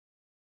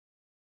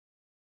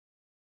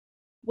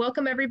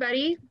Welcome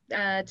everybody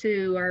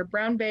to our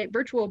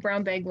virtual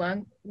brown bag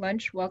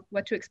lunch.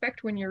 What to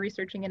expect when you're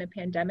researching in a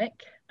pandemic.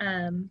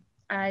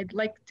 I'd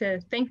like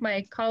to thank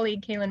my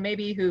colleague Kaylin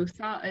Maybe, who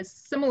saw a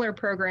similar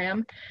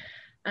program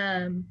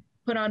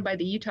put on by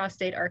the Utah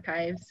State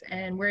Archives,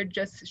 and we're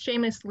just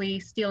shamelessly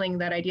stealing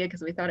that idea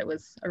because we thought it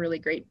was a really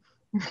great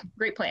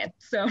plan.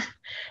 So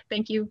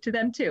thank you to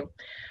them too.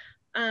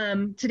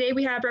 Today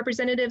we have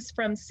representatives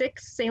from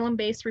 6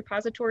 Salem-based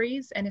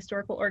repositories and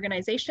historical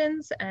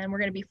organizations, and we're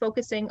going to be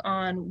focusing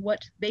on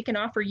what they can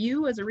offer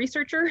you as a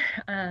researcher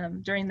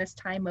during this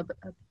time of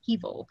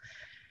upheaval.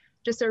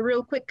 Just a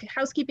real quick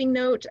housekeeping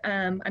note,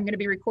 I'm going to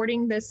be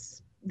recording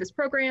this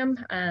program,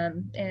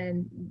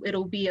 and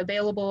it'll be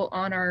available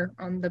on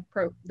the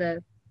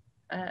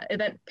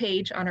event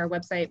page on our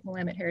website,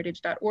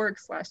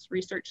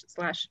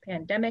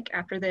 willametteheritage.org/research/pandemic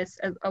after this,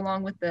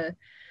 along with the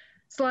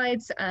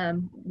slides,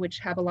 which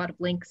have a lot of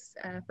links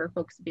for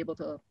folks to be able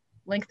to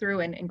link through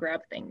and grab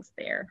things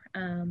there.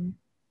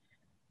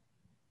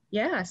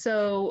 Yeah,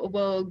 so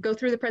we'll go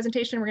through the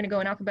presentation. We're going to go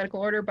in alphabetical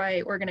order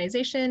by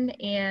organization,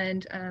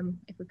 and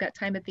if we've got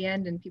time at the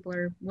end and people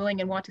are willing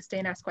and want to stay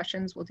and ask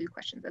questions, we'll do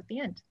questions at the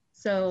end.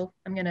 So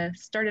I'm going to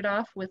start it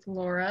off with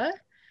Laura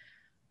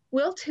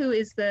Wilt, who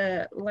is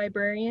the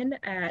librarian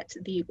at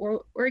the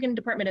Oregon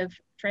Department of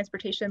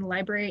Transportation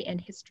Library and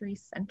History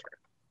Center.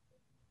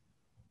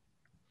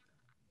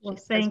 Well,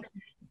 thank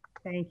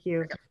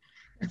you.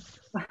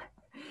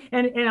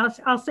 And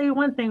I'll say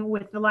one thing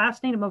with the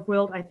last name of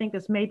Wilt. I think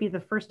this may be the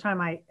first time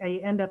I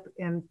end up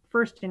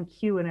first in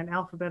queue in an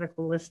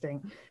alphabetical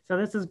listing. So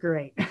this is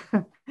great.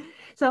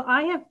 So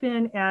I have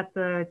been at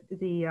the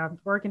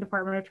Oregon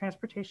Department of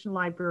Transportation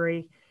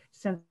Library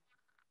since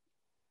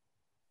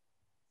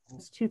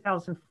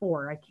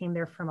 2004. I came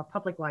there from a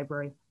public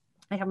library.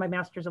 I have my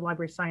Master's of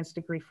Library Science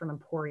degree from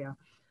Emporia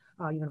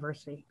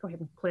University. Go ahead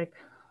and click.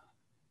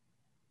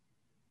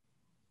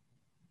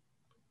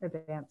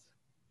 Advance.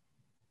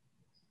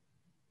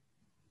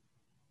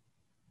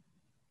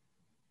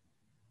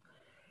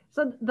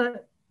 So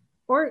the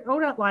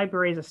ODOT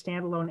library is a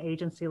standalone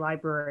agency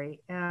library,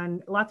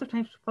 and lots of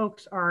times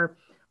folks are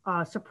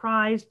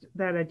surprised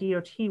that a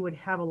DOT would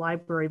have a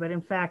library, but in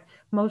fact,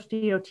 most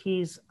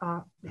DOTs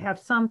have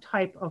some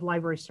type of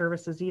library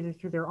services, either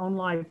through their own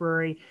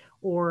library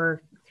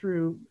or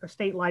through a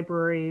state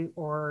library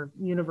or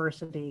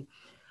university.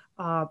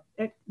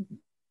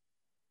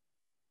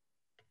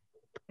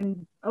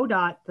 In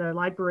ODOT, the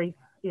library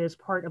is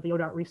part of the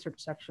ODOT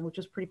research section, which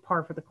is pretty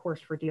par for the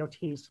course for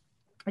DOTs.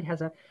 It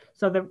has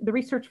so the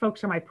research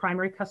folks are my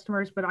primary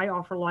customers, but I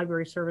offer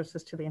library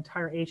services to the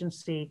entire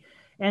agency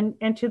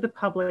and to the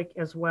public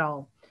as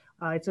well.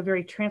 It's a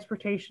very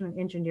transportation and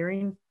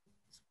engineering.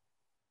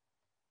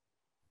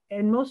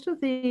 And most of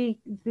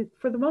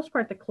for the most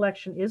part, the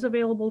collection is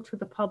available to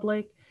the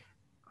public,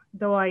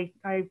 though I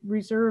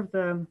reserve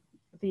the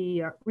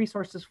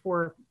resources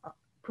for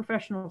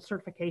professional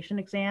certification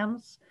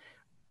exams,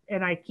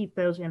 and I keep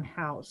those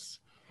in-house.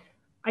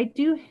 I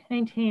do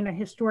maintain a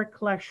historic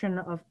collection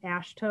of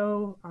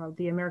AASHTO,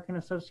 the American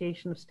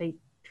Association of State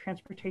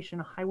Transportation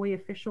Highway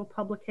Official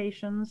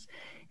publications,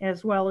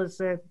 as well as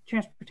the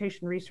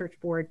Transportation Research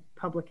Board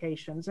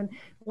publications. And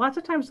lots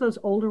of times those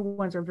older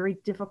ones are very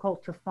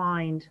difficult to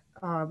find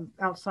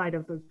outside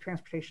of the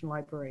transportation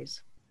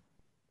libraries.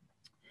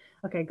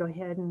 Okay, go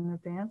ahead and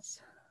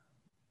advance.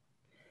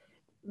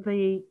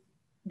 The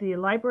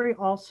library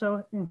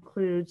also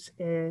includes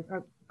a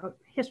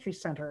history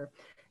center,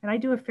 and I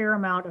do a fair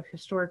amount of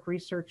historic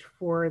research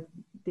for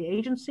the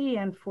agency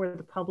and for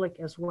the public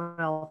as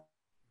well.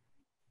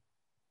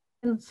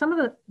 And some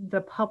of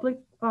the public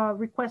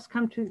requests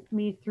come to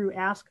me through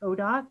Ask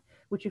ODOT,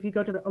 which if you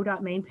go to the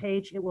ODOT main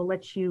page, it will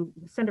let you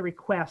send a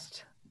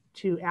request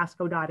to Ask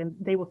ODOT, and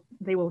they will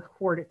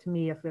forward it to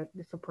me if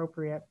it's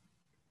appropriate.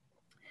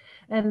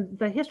 And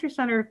the History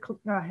Center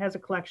has a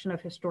collection of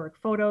historic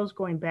photos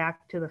going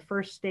back to the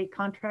first state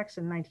contracts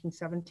in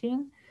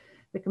 1917.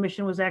 The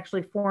commission was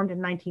actually formed in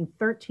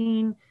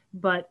 1913,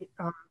 but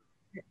at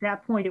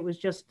that point it was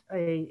just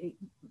a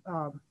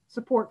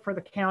support for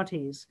the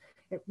counties.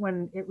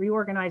 When it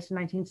reorganized in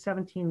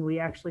 1917, we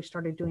actually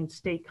started doing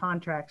state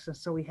contracts, and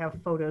so we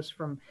have photos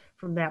from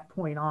that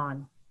point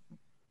on.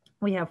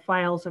 We have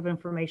files of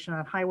information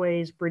on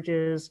highways,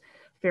 bridges,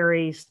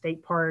 ferries,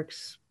 state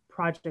parks,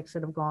 projects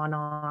that have gone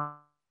on.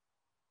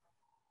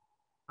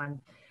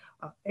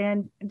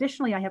 And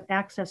additionally, I have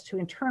access to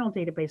internal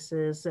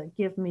databases that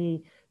give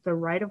me the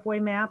right-of-way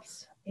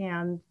maps.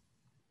 And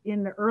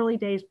in the early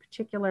days,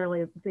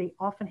 particularly, they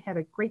often had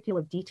a great deal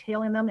of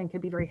detail in them and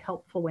can be very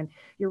helpful when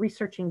you're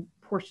researching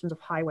portions of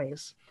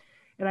highways.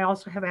 And I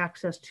also have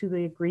access to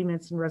the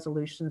agreements and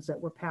resolutions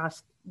that were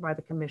passed by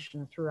the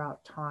commission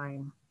throughout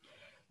time.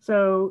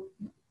 So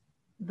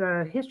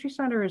the History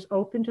Center is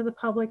open to the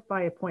public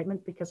by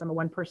appointment because I'm a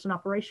one-person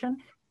operation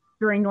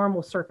during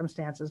normal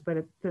circumstances, but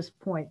at this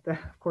point,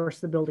 of course,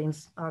 the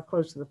building's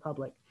closed to the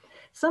public.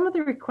 Some of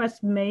the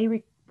requests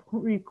may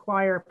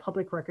require a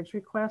public records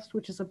request,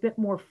 which is a bit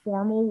more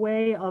formal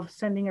way of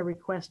sending a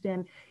request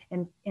in,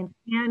 and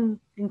can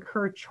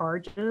incur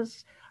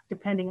charges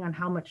depending on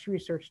how much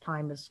research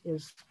time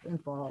is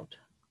involved.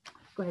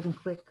 Go ahead and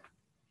click.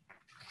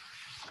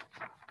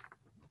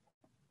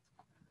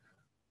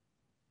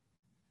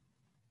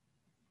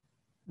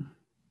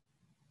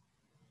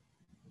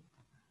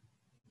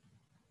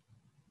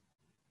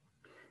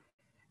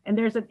 And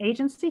there's an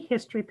agency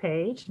history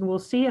page, and we'll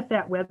see if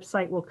that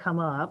website will come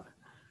up.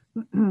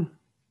 And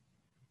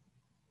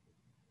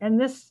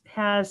this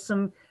has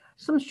some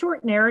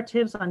short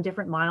narratives on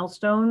different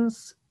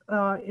milestones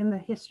in the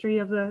history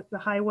of the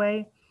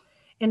highway.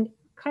 And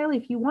Kylie,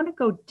 if you want to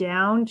go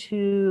down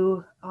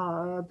to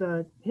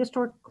the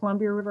Historic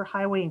Columbia River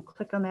Highway and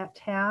click on that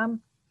tab.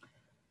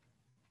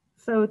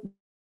 So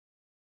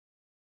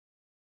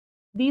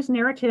these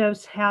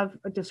narratives have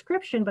a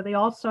description, but they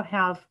also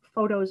have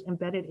photos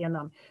embedded in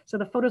them. So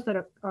the photos that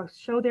are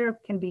show there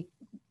can be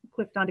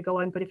clicked on to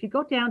go in. But if you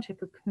go down to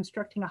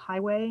constructing a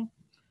highway,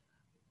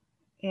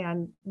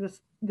 and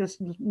this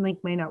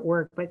link may not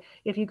work, but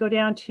if you go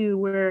down to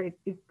where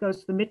it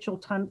goes to the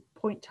Mitchell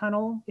Point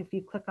Tunnel, if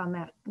you click on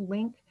that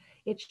link,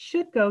 it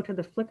should go to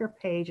the Flickr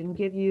page and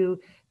give you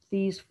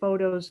these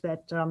photos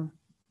that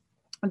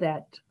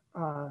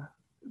are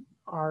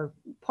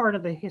part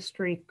of the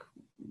History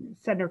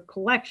Center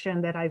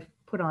collection that I've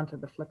put onto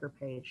the Flickr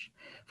page.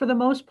 For the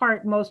most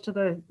part, most of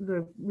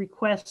the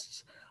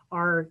requests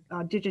are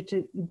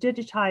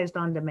digitized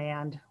on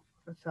demand.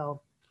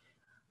 So,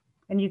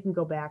 and you can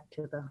go back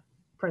to the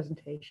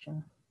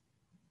presentation.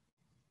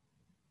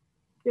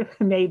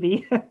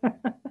 Maybe.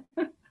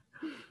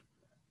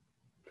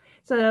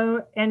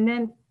 So, and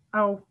then,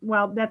 oh,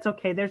 well, that's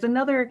okay. There's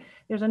another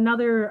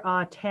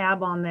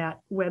tab on that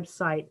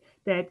website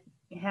that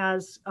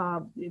has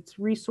its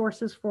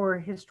resources for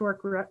historic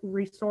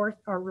resource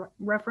or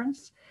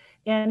reference,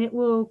 and it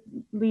will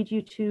lead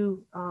you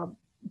to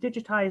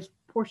digitize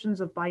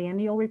portions of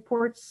biennial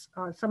reports,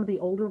 some of the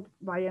older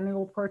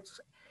biennial reports,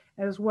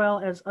 as well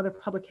as other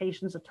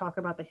publications that talk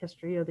about the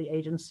history of the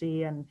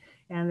agency and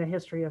the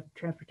history of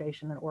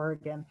transportation in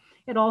Oregon.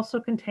 It also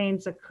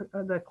contains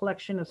the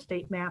collection of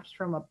state maps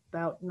from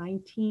about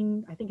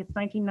I think it's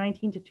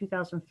 1919 to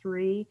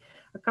 2003.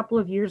 A couple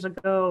of years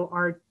ago,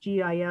 our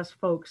GIS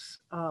folks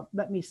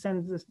let me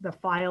send the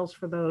files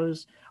for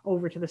those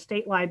over to the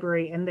state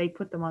library, and they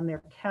put them on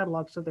their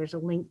catalog. So there's a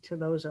link to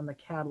those in the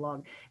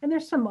catalog. And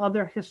there's some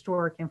other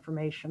historic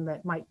information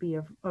that might be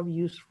of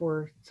use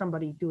for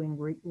somebody doing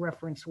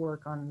reference work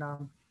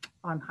on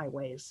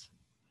highways.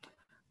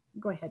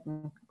 Go ahead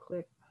and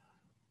click.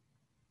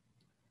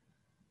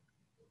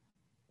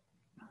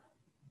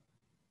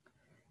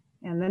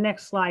 And the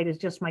next slide is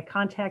just my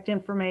contact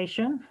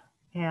information,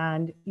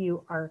 and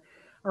you are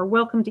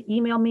welcome to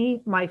email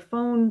me. My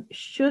phone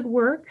should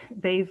work.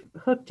 They've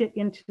hooked it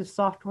into the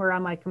software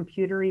on my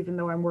computer, even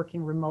though I'm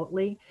working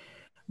remotely.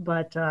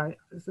 But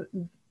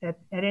at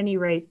any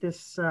rate,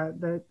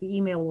 the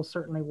email will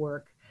certainly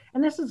work.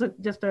 And this is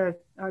just an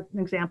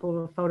example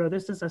of a photo.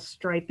 This is a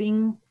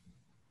striping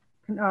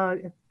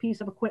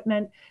piece of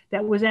equipment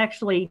that was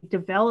actually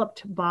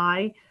developed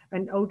by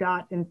an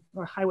ODOT and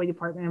Highway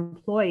Department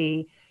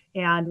employee,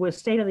 and was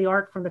state of the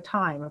art from the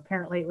time.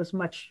 Apparently, it was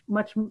much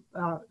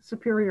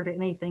superior to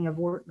anything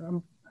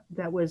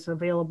that was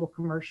available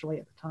commercially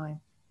at the time.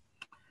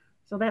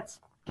 So that's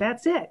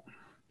it.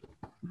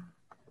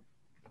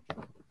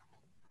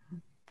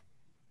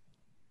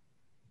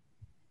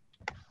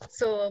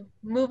 So we'll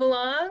move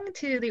along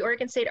to the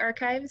Oregon State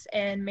Archives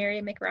and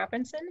Mary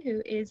McRobinson,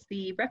 who is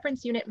the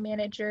reference unit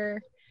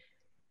manager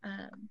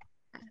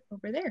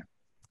over there.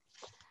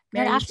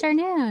 Mary, good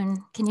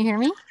afternoon. Can you hear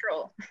me?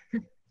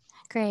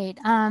 Great.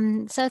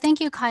 So thank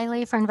you,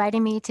 Kylie, for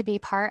inviting me to be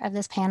part of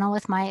this panel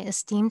with my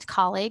esteemed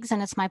colleagues,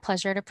 and it's my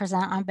pleasure to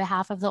present on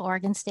behalf of the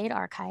Oregon State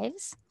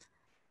Archives.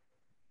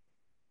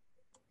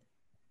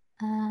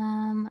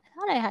 I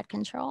thought I had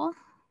control.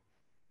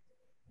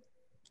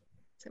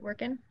 Is it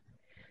working?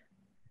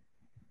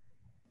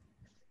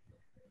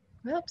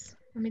 Whoops,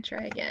 let me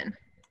try again.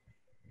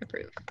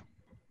 Approve.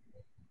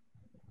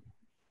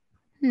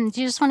 Do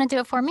you just want to do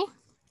it for me?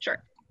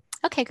 Sure.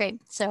 Okay, great.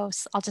 So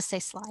I'll just say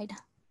slide.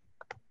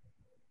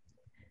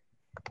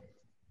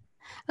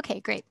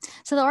 Okay, great.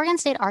 So the Oregon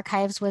State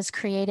Archives was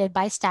created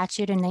by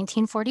statute in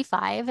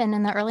 1945, and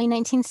in the early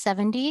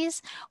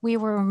 1970s, we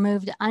were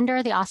moved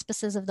under the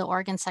auspices of the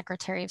Oregon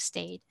Secretary of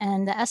State.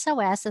 And the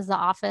SOS is the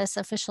office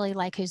officially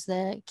who's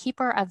the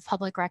keeper of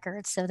public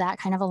records. So that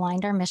kind of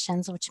aligned our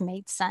missions, which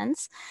made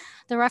sense.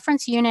 The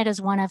reference unit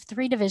is one of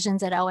 3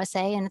 divisions at OSA,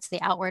 and it's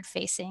the outward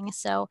facing.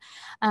 So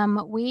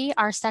we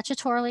are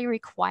statutorily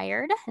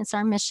required. It's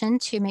our mission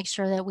to make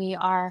sure that we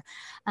are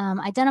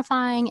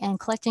identifying and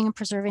collecting and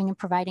preserving and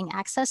providing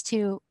access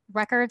to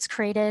records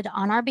created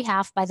on our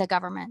behalf by the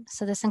government.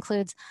 So this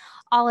includes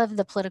all of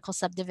the political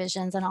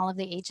subdivisions and all of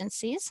the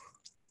agencies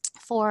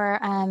for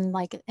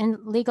in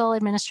legal,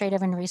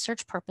 administrative, and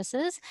research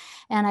purposes.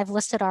 And I've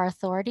listed our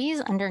authorities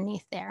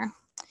underneath there.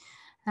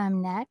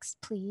 Next,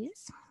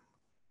 please.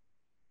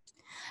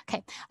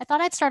 Okay, I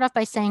thought I'd start off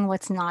by saying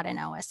what's not an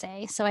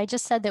OSA. So I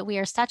just said that we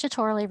are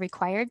statutorily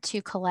required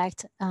to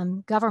collect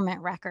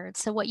government records.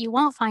 So what you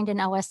won't find in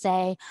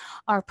OSA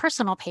are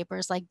personal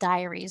papers like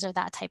diaries or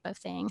that type of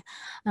thing.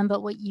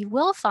 But what you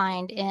will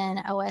find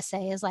in OSA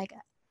is like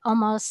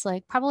almost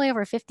like probably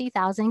over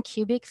 50,000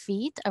 cubic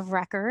feet of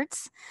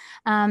records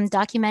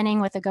documenting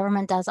what the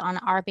government does on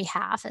our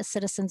behalf as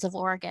citizens of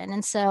Oregon.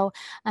 And so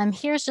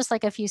here's just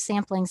like a few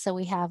samplings. So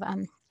we have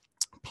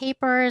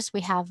papers,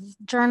 we have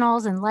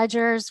journals and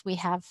ledgers, we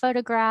have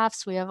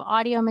photographs, we have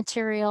audio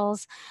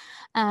materials.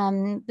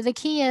 But the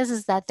key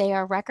is that they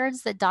are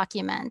records that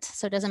document.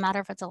 So it doesn't matter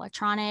if it's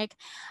electronic,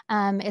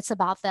 it's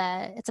about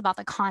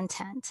the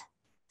content.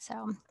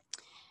 So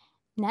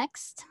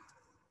next.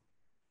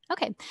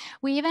 Okay,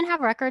 we even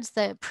have records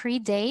that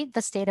predate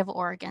the state of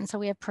Oregon. So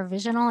we have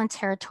provisional and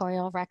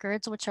territorial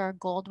records, which are a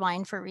gold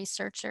mine for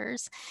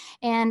researchers.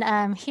 And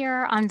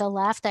here on the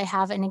left, I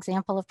have an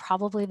example of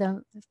probably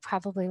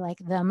like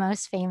the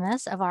most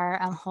famous of our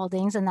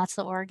holdings, and that's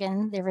the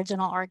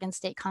original Oregon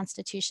State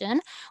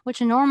Constitution, which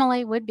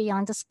normally would be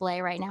on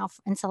display right now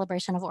in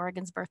celebration of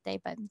Oregon's birthday,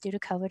 but due to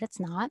COVID, it's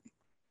not.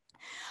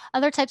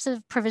 Other types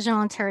of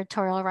provisional and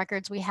territorial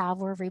records we have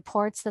were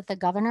reports that the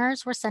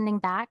governors were sending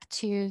back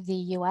to the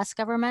US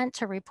government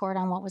to report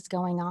on what was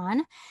going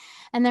on.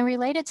 And then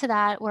related to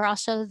that, we're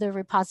also the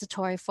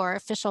repository for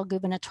official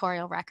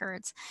gubernatorial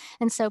records.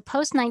 And so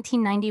post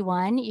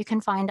 1991, you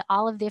can find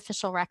all of the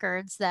official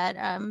records that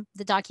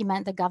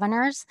document the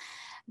governors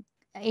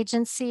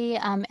agency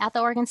at the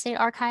Oregon State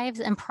Archives,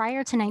 and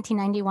prior to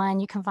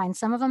 1991, you can find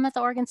some of them at the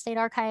Oregon State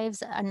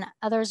Archives and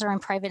others are in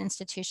private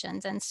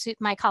institutions. And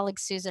my colleague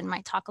Susan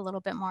might talk a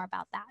little bit more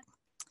about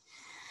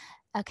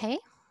that. Okay.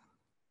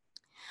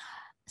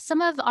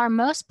 Some of our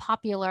most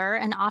popular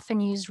and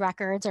often used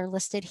records are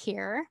listed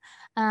here.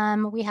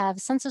 We have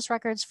census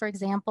records, for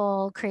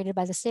example, created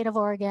by the state of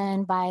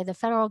Oregon, by the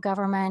federal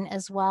government,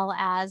 as well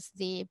as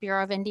the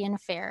Bureau of Indian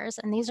Affairs.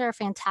 And these are a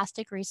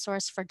fantastic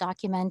resource for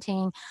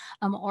documenting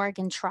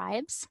Oregon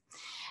tribes.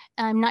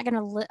 I'm not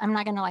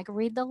gonna like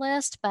read the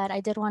list, but I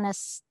did want to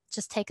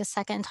just take a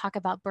second and talk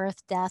about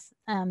birth, death,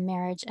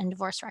 marriage, and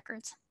divorce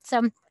records.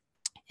 So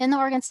in the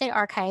Oregon State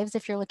Archives,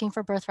 if you're looking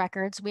for birth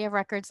records, we have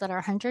records that are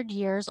 100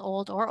 years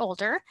old or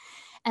older.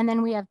 And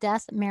then we have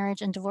death,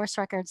 marriage, and divorce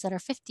records that are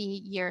 50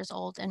 years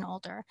old and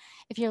older.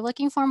 If you're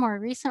looking for more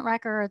recent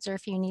records or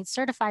if you need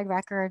certified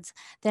records,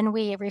 then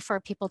we refer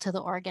people to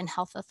the Oregon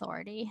Health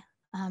Authority.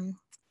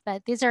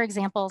 But these are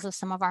examples of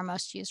some of our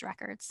most used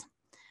records.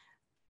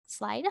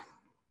 Slide.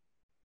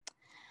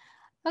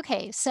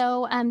 Okay,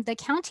 so the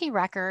county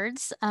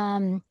records,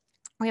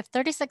 we have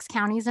 36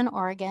 counties in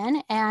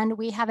Oregon, and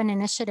we have an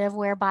initiative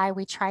whereby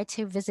we try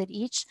to visit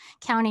each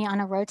county on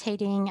a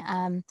rotating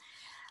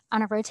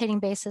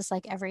basis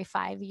like every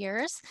 5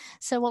 years.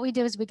 So what we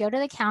do is we go to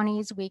the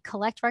counties, we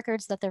collect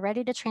records that they're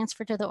ready to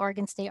transfer to the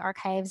Oregon State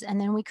Archives,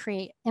 and then we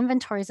create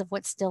inventories of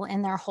what's still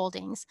in their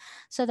holdings.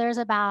 So there's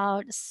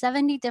about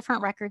 70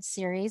 different record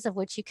series, of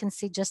which you can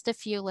see just a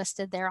few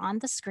listed there on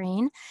the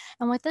screen.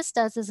 And what this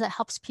does is it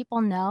helps people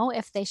know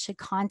if they should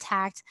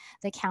contact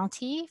the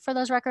county for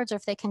those records or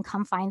if they can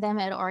come find them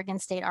at Oregon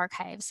State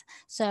Archives.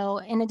 So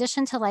in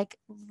addition to like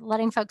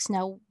letting folks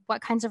know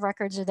what kinds of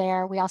records are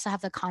there, we also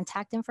have the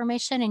contact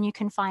information, and you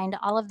can find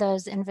all of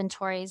those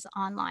inventories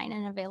online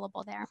and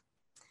available there.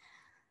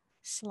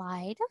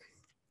 Slide.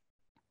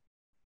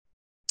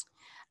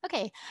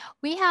 Okay,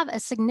 we have a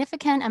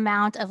significant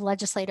amount of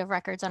legislative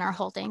records on our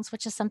holdings,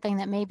 which is something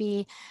that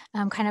maybe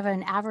kind of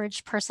an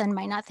average person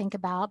might not think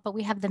about, but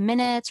we have the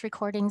minutes,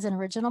 recordings, and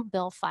original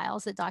bill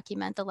files that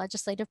document the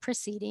legislative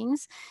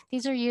proceedings.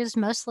 These are used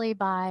mostly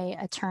by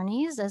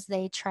attorneys as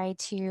they try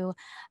to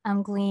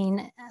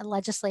glean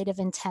legislative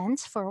intent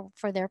for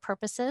their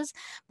purposes.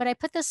 But I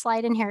put this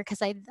slide in here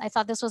because I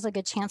thought this was a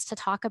good chance to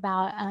talk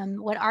about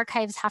what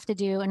archives have to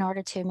do in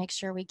order to make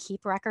sure we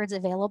keep records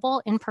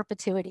available in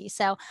perpetuity.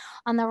 So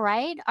on the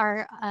right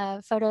are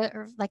a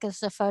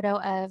photo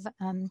of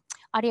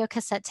audio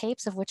cassette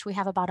tapes, of which we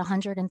have about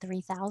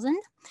 103,000.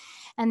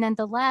 And then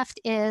the left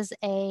is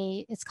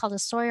it's called a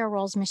Sawyer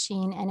Rolls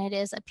machine, and it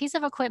is a piece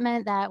of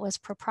equipment that was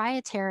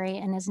proprietary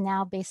and is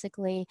now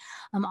basically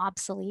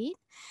obsolete.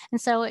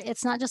 And so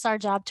it's not just our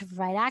job to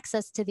provide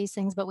access to these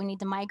things, but we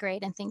need to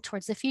migrate and think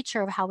towards the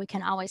future of how we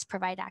can always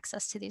provide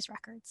access to these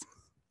records.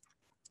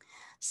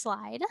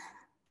 Slide.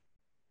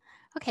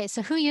 Okay,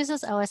 so who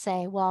uses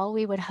OSA? Well,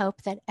 we would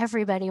hope that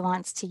everybody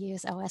wants to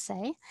use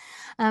OSA,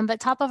 but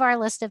top of our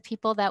list of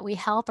people that we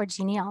help are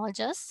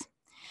genealogists.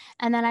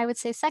 And then I would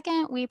say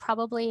second, we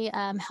probably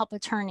help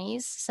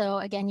attorneys. So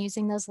again,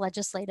 using those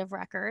legislative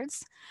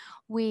records.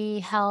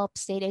 We help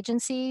state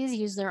agencies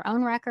use their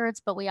own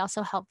records, but we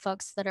also help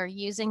folks that are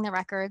using the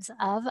records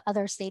of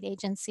other state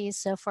agencies.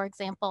 So for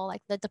example,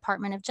 like the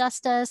Department of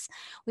Justice,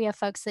 we have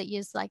folks that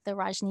use like the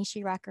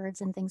Rajneeshi records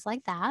and things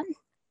like that.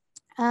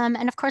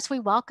 And of course, we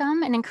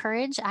welcome and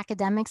encourage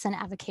academics and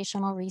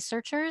avocational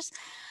researchers.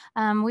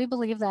 We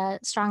believe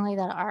that strongly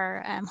that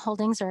our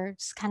holdings are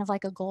just kind of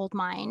like a gold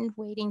mine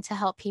waiting to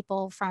help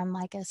people from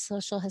like a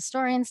social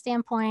historian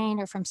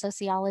standpoint or from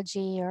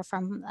sociology or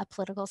from a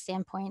political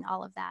standpoint,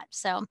 all of that.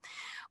 So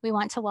we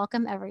want to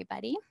welcome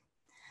everybody.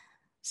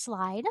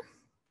 Slide.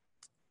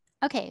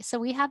 Okay, so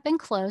we have been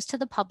closed to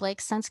the public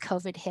since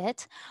COVID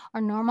hit.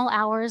 Our normal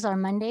hours are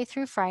Monday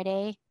through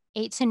Friday,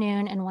 8 to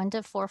noon and 1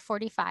 to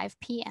 4:45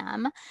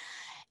 p.m.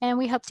 And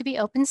we hope to be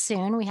open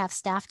soon. We have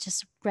staff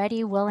just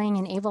ready, willing,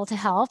 and able to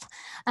help.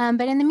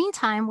 But in the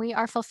meantime, we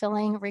are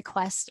fulfilling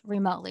requests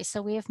remotely.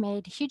 So we have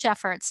made huge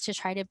efforts to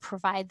try to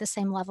provide the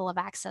same level of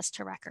access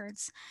to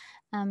records.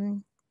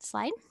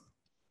 Slide.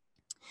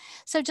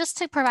 So just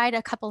to provide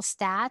a couple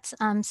stats,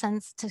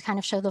 since to kind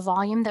of show the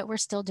volume that we're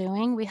still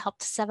doing, we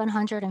helped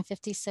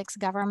 756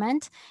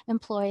 government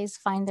employees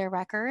find their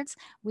records.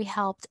 We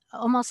helped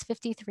almost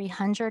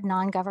 5,300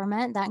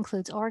 non-government, that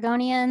includes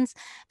Oregonians,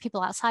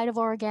 people outside of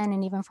Oregon,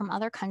 and even from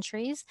other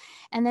countries.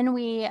 And then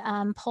we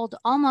pulled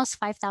almost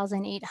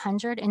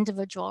 5,800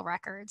 individual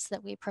records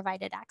that we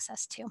provided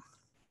access to.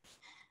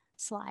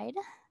 Slide.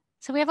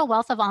 So we have a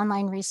wealth of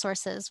online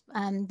resources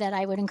that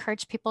I would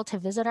encourage people to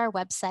visit our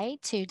website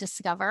to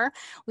discover.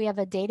 We have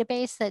a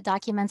database that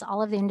documents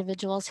all of the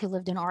individuals who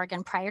lived in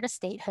Oregon prior to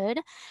statehood.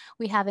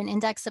 We have an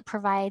index that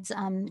provides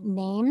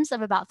names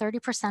of about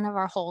 30% of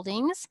our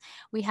holdings.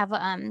 We have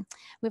a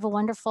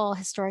wonderful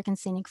historic and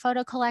scenic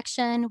photo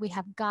collection. We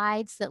have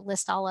guides that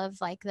list all of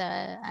like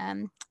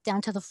the down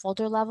to the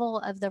folder level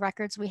of the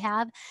records we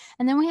have.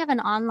 And then we have an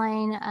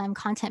online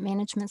content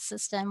management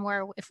system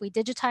where if we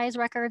digitize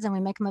records and we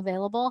make them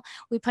available,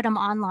 we put them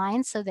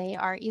online so they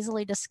are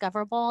easily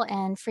discoverable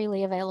and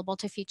freely available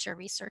to future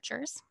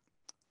researchers.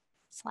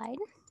 Slide.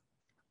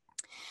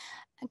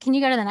 Can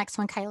you go to the next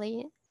one,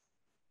 Kylie?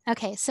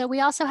 Okay, so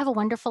we also have a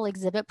wonderful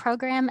exhibit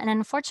program, and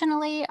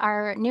unfortunately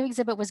our new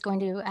exhibit was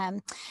going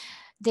to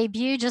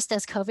debut just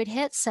as COVID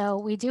hit. So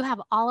we do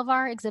have all of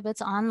our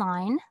exhibits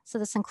online. So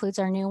this includes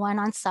our new one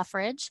on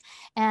suffrage.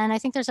 And I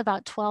think there's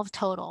about 12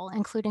 total,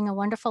 including a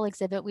wonderful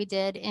exhibit we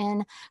did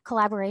in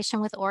collaboration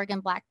with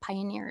Oregon Black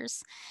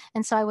Pioneers.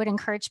 And so I would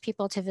encourage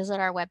people to visit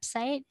our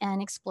website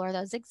and explore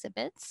those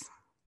exhibits.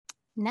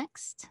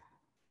 Next.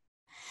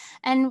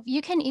 And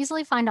you can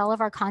easily find all of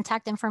our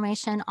contact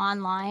information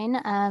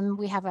online.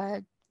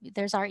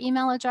 There's our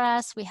email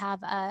address. We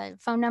have a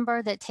phone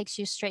number that takes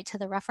you straight to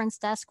the reference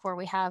desk where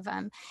we have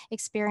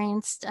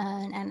experienced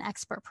and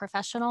expert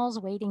professionals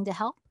waiting to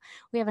help.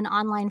 We have an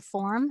online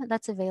form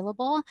that's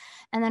available.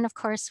 And then of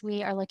course,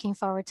 we are looking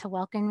forward to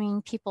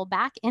welcoming people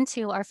back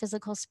into our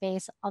physical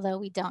space, although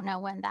we don't know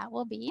when that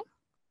will be.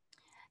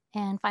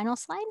 And final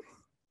slide.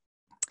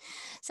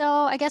 So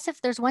I guess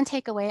if there's one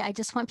takeaway, I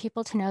just want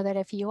people to know that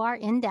if you are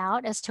in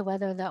doubt as to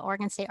whether the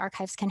Oregon State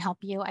Archives can help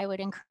you, I would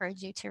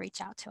encourage you to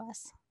reach out to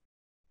us.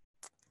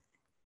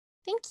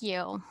 Thank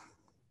you.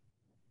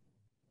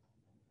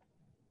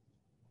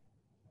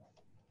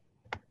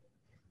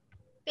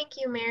 Thank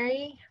you,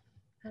 Mary,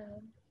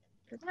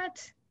 for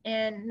that.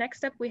 And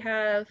next up, we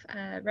have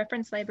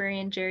reference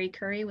librarian Jerry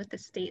Curry with the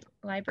State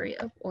Library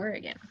of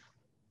Oregon.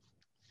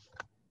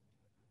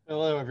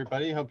 Hello,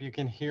 everybody. Hope you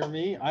can hear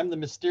me. I'm the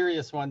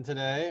mysterious one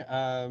today.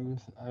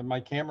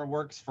 My camera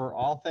works for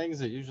all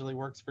things. It usually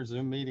works for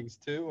Zoom meetings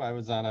too. I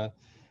was on a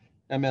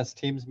MS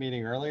Teams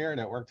meeting earlier and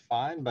it worked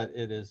fine, but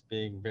it is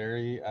being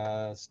very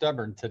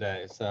stubborn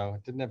today. So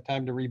didn't have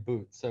time to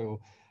reboot. So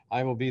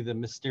I will be the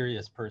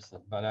mysterious person,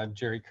 but I'm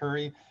Jerry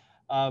Curry.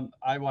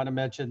 I want to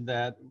mention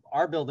that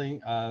our building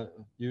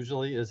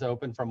usually is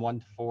open from 1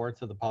 to 4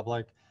 to the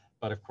public.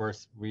 But of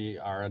course, we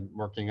are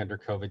working under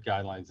COVID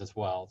guidelines as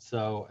well.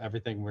 So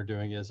everything we're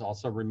doing is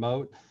also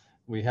remote.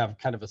 We have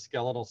kind of a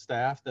skeletal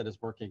staff that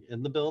is working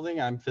in the building.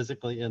 I'm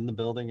physically in the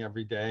building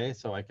every day,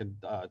 so I can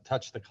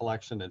touch the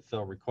collection and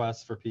fill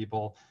requests for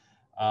people.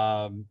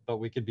 But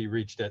we could be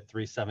reached at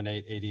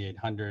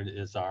 378-8800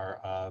 is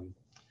our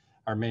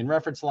main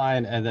reference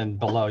line. And then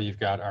below, you've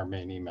got our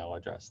main email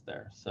address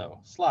there.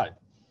 So slide.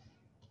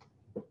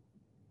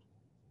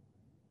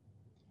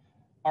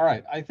 All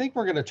right, I think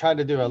we're going to try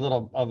to do a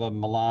little of a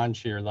melange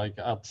here, like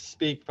I'll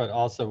speak, but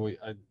also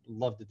I'd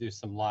love to do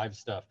some live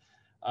stuff.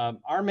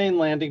 Our main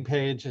landing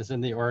page is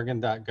in the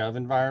Oregon.gov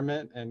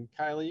environment, and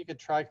Kylie, you could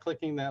try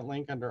clicking that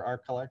link under our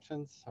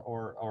collections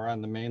or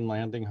on the main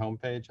landing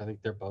homepage. I think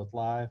they're both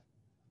live.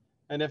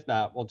 And if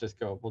not, we'll just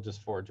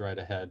forge right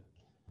ahead.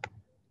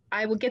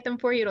 I will get them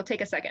for you. It'll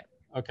take a second.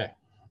 Okay.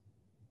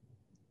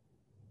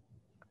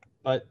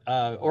 But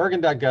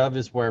Oregon.gov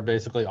is where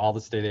basically all the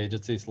state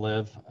agencies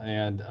live,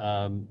 and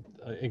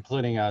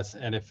including us.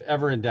 And if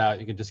ever in doubt,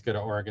 you can just go to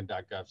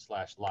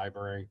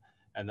Oregon.gov/library,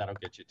 and that'll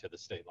get you to the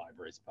state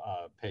libraries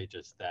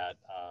pages that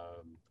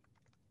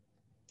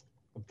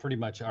pretty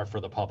much are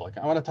for the public.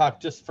 I want to talk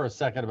just for a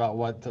second about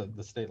what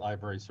the state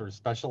library sort of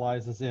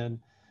specializes in.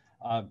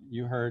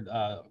 You heard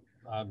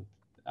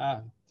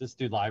just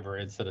do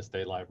library instead of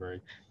state library,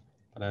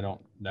 but I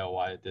don't know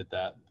why it did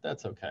that.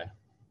 That's okay.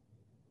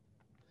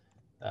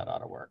 That ought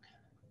to work.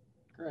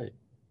 Great.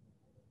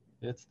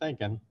 it's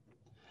thinking.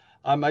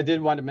 I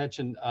did want to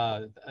mention,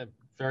 I'm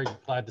very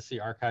glad to see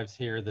archives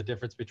here. The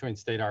difference between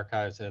state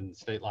archives and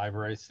state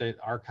libraries. State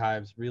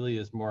archives really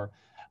is more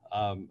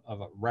of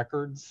a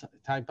records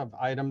type of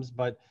items,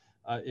 but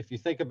if you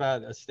think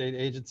about a state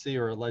agency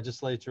or a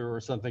legislature or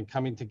something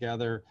coming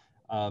together,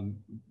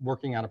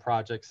 working on a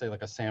project, say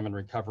like a salmon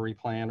recovery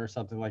plan or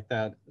something like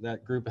that,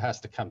 that group has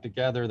to come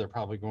together. They're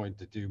probably going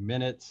to do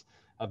minutes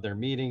of their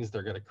meetings.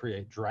 They're going to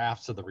create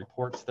drafts of the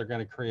reports they're going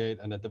to create.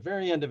 And at the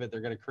very end of it,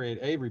 they're going to create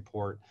a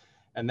report.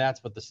 And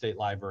that's what the state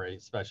library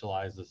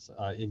specializes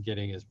in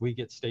getting, is we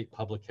get state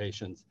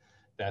publications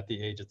that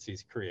the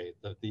agencies create.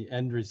 The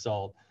end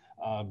result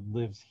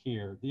lives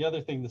here. The other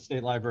thing the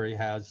state library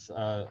has,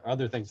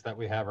 other things that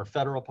we have are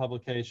federal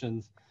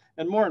publications,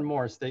 and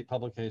more state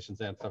publications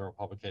and federal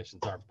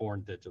publications are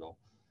born digital.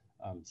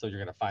 So you're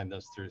going to find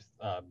those through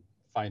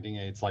finding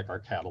aids like our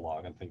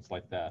catalog and things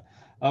like that.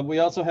 We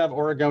also have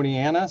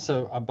Oregoniana,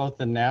 so both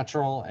the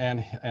natural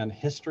and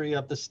history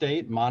of the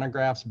state,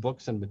 monographs,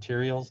 books, and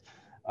materials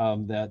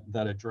that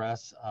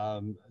address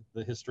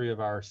the history of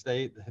our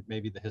state,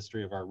 maybe the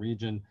history of our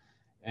region,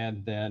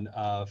 and then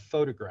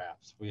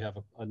photographs. We have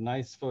a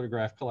nice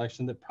photograph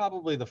collection that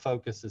probably the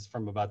focus is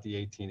from about the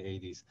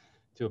 1880s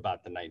to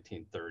about the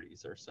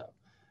 1930s or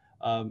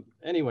so.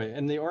 Anyway,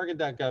 in the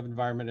Oregon.gov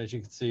environment, as you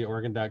can see,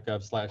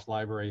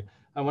 Oregon.gov/library,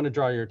 I want to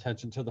draw your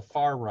attention to the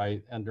far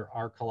right under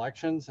our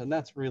collections, and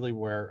that's really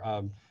where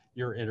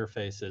your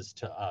interface is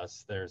to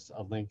us. There's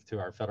a link to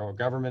our federal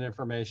government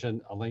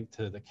information, a link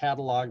to the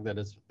catalog that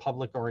is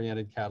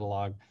public-oriented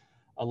catalog,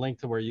 a link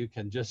to where you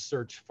can just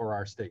search for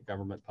our state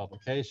government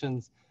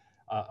publications,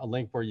 a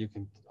link where you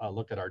can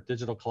look at our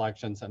digital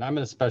collections. And I'm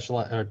going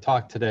to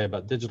talk today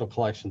about digital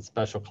collections,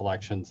 special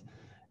collections,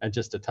 and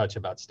just a touch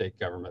about state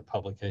government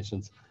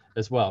publications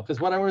as well. Because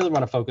what I really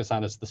want to focus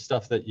on is the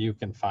stuff that you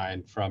can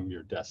find from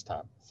your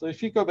desktop. So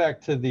if you go back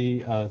to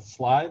the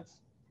slides,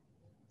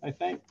 I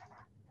think.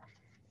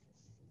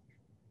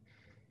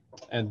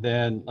 And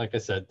then, like I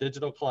said,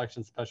 digital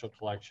collections, special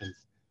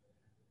collections,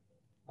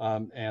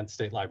 and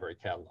state library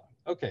catalog.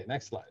 Okay,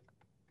 next slide.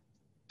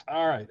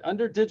 All right,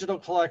 under digital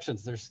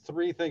collections, there's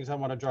three things I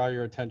want to draw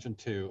your attention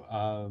to.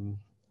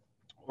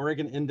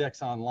 Oregon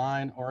Index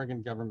Online,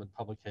 Oregon Government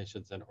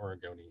Publications, and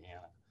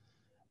Oregoniana.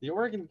 The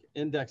Oregon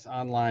Index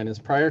Online is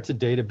prior to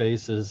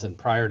databases and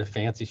prior to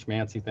fancy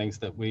schmancy things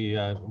that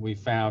we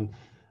found,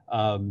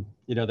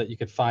 you know, that you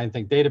could find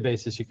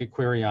databases you could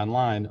query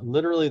online.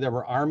 Literally, there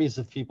were armies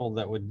of people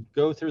that would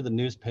go through the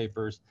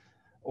newspapers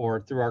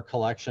or through our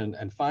collection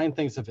and find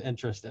things of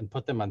interest and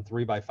put them on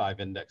 3x5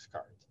 index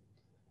cards.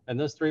 And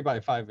those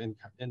 3x5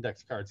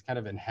 index cards kind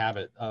of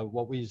inhabit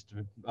what we used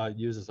to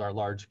use as our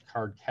large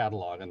card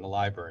catalog in the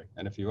library.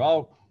 And if you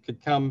all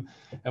could come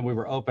and we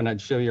were open,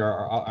 I'd show you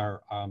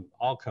our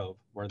alcove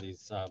where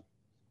these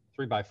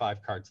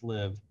 3x5 cards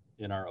live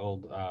in our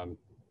old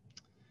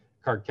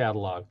card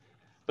catalog.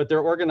 But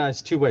they're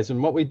organized two ways.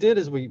 And what we did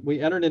is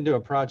we entered into a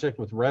project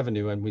with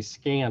Revenue and we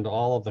scanned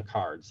all of the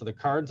cards. So the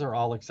cards are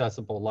all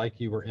accessible like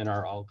you were in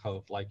our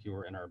alcove, like you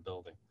were in our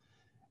building.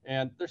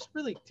 And there's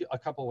really a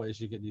couple ways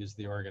you could use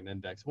the Oregon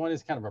Index. One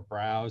is kind of a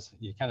browse.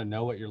 You kind of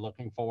know what you're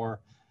looking for.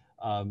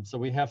 So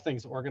we have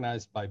things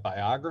organized by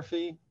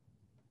biography.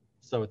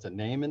 So it's a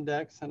name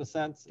index in a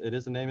sense. It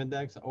is a name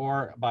index,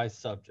 or by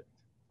subject.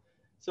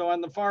 So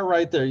on the far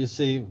right there, you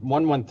see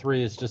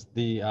 113 is just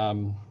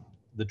the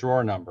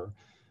drawer number.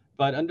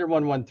 But under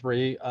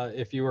 113,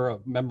 if you were a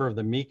member of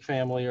the Meek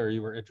family or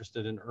you were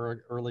interested in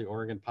early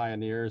Oregon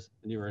pioneers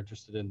and you were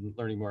interested in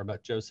learning more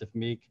about Joseph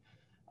Meek,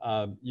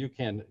 you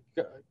can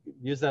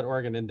use that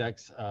Oregon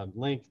Index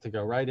link to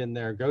go right in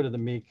there, go to the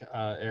Meek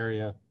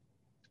area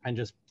and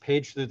just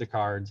page through the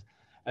cards.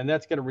 And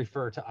that's going to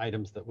refer to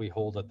items that we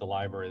hold at the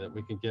library that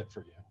we can get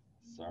for you.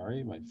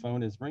 Sorry, my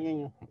phone is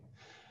ringing.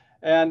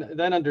 And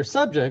then under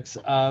subjects,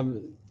 under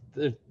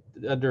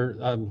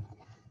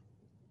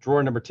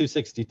drawer number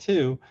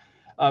 262,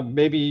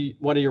 maybe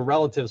one of your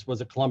relatives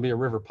was a Columbia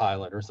River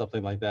pilot or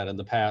something like that in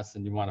the past,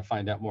 and you want to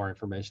find out more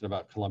information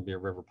about Columbia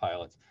River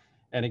pilots.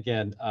 And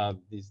again,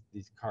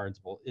 these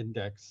cards will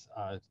index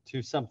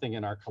to something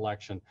in our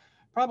collection.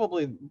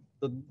 Probably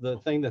the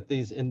thing that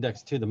these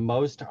index to the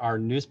most are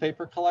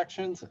newspaper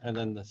collections. And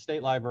then the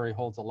state library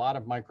holds a lot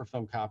of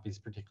microfilm copies,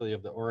 particularly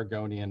of the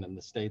Oregonian and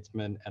the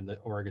Statesman and the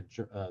Oregon,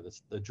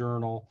 the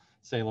Journal,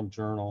 Salem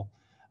Journal,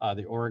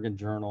 the Oregon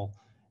Journal.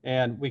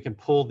 And we can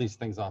pull these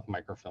things off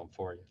microfilm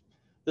for you.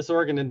 This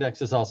Oregon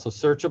Index is also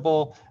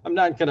searchable. I'm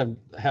not going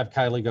to have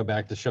Kylie go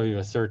back to show you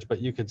a search,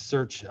 but you could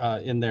search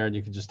in there and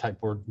you could just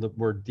type the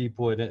word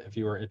Deepwood if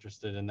you were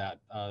interested in that,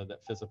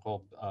 that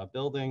physical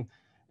building.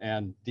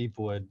 And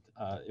Deepwood,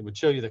 it would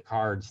show you the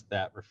cards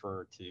that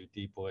refer to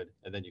Deepwood,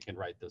 and then you can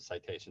write those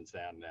citations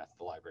down and ask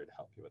the library to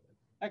help you with it.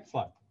 Next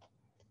slide.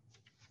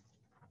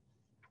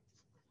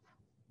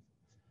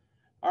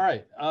 All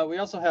right, we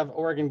also have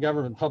Oregon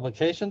Government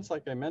Publications,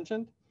 like I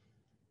mentioned.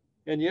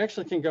 And you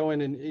actually can go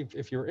in and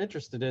if you're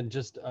interested in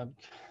just,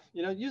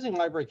 you know, using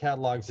library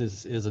catalogs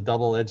is a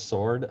double-edged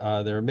sword.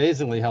 They're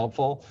amazingly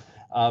helpful.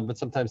 but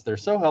sometimes they're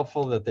so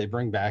helpful that they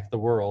bring back the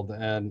world,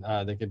 and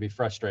they can be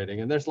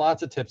frustrating. And there's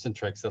lots of tips and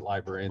tricks that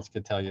librarians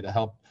can tell you to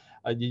help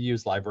you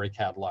use library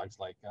catalogs,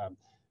 like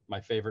my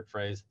favorite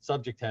phrase,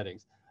 subject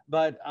headings.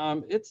 But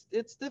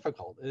it's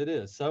difficult. It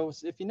is. So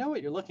if you know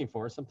what you're looking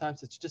for,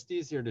 sometimes it's just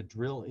easier to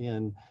drill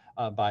in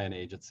by an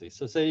agency.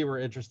 So say you were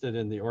interested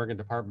in the Oregon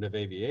Department of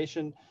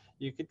Aviation,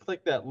 you could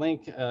click that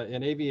link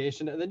in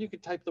aviation, and then you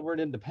could type the word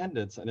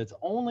independence, and it's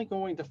only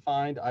going to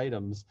find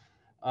items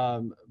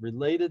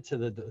related to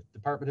the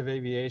Department of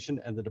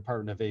Aviation and the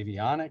Department of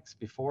Avionics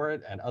before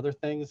it, and other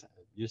things.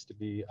 It used to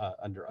be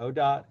under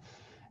ODOT.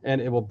 And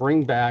it will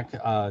bring back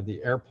the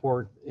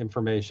airport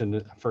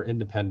information for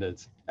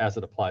Independence as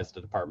it applies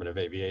to Department of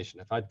Aviation.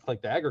 If I'd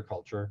clicked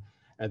agriculture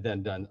and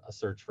then done a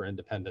search for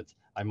Independence,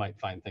 I might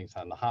find things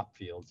on the hop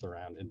fields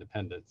around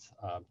Independence,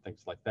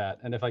 things like that.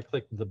 And if I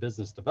clicked the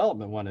business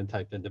development one and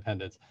typed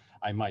Independence,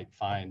 I might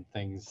find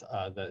things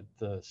that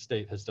the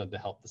state has done to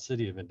help the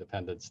city of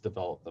Independence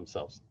develop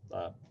themselves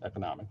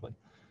economically.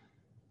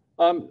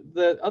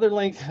 The other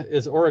link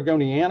is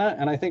Oregoniana,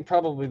 and I think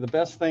probably the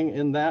best thing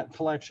in that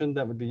collection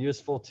that would be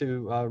useful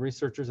to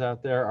researchers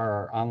out there are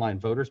our online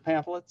voters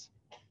pamphlets.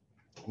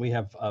 We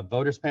have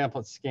voters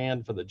pamphlets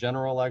scanned for the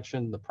general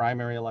election, the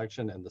primary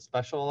election, and the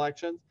special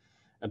election.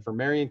 And for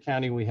Marion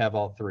County, we have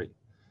all three.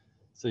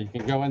 So you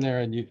can go in there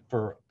and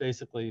for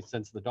basically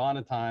since the dawn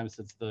of time,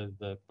 since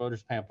the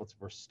voters pamphlets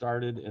were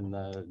started in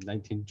the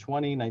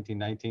 1920,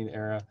 1919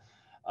 era,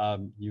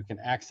 you can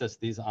access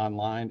these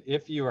online.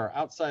 If you are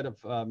outside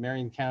of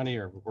Marion County,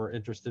 or we're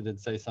interested in,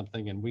 say,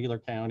 something in Wheeler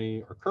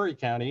County or Curry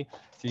County,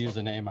 to use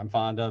a name I'm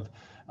fond of,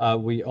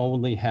 we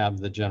only have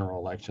the general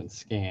election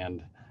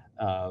scanned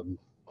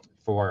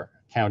for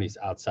counties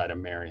outside of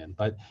Marion.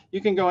 But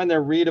you can go in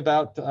there, read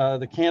about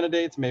the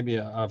candidates, maybe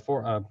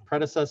a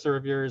predecessor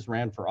of yours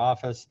ran for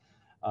office,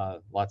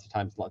 lots of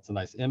times, lots of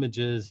nice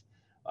images,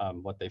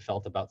 what they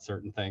felt about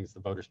certain things.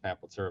 The voters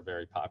pamphlets are a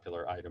very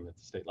popular item at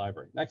the State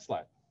Library. Next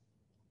slide.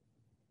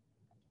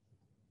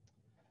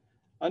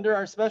 Under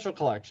our special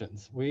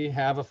collections, we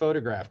have a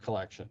photograph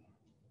collection.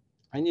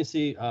 And you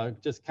see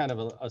just kind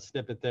of a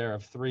snippet there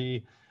of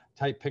three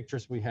type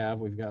pictures we have.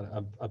 We've got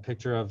a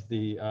picture of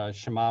the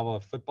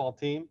Shamawa football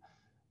team,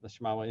 the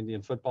Shamawa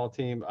Indian football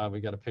team. We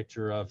got a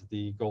picture of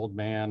the gold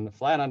man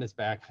flat on his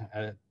back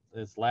at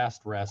his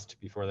last rest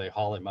before they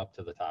haul him up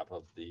to the top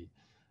of the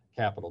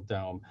Capitol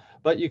Dome.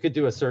 But you could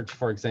do a search,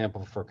 for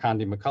example, for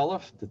Condi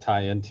McCullough to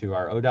tie into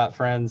our ODOT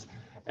friends.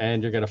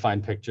 And you're going to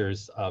find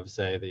pictures of,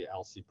 say, the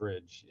Elsie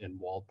Bridge in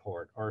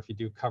Waldport. Or if you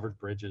do covered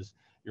bridges,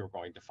 you're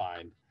going to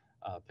find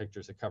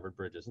pictures of covered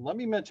bridges. And let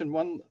me mention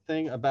one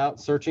thing about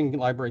searching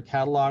library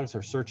catalogs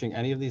or searching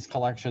any of these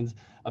collections,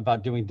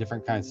 about doing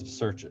different kinds of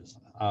searches.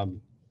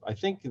 I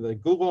think the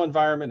Google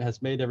environment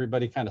has made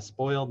everybody kind of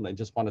spoiled, and they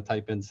just want to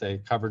type in, say,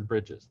 covered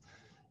bridges.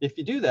 If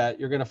you do that,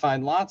 you're going to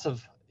find lots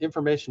of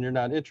information you're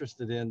not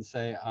interested in,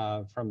 say,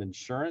 from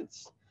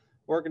insurance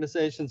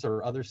organizations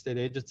or other state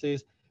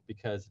agencies,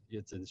 because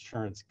it's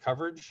insurance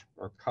coverage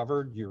or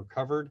you're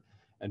covered,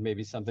 and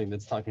maybe something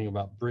that's talking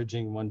about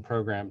bridging one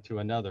program to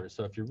another.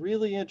 So if you're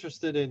really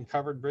interested in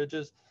covered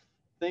bridges,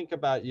 think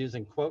about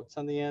using quotes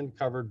on the end.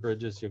 Covered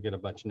bridges, you'll get a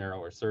much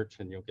narrower search,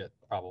 and you'll get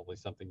probably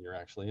something you're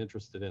actually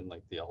interested in,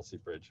 like the Elsie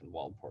Bridge in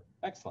Waldport.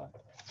 Next slide.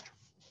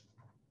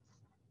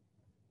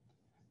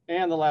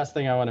 And the last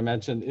thing I want to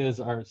mention is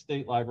our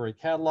state library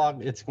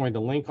catalog. It's going to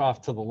link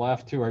off to the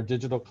left to our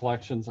digital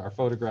collections, our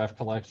photograph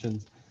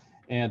collections,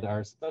 and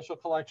our special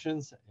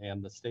collections.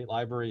 And the state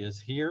library is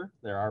here.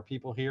 There are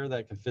people here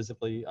that can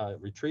physically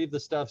retrieve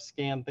the stuff,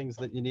 scan things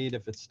that you need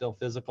if it's still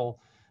physical.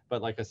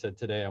 But like I said,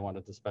 today I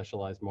wanted to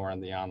specialize more on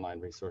the online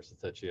resources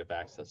that you have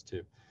access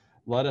to.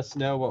 Let us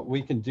know what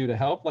we can do to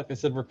help. Like I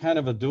said, we're kind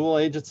of a dual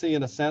agency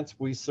in a sense.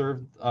 We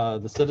serve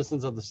the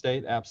citizens of the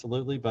state,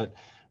 absolutely, but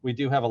we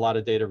do have a lot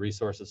of data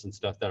resources and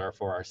stuff that are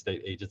for our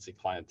state agency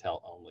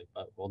clientele only.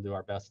 But we'll do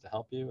our best to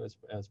help you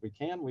as we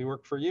can. We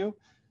work for you.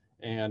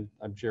 And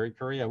I'm Jerry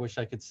Curry. I wish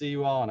I could see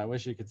you all, and I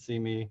wish you could see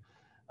me,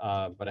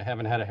 but I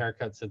haven't had a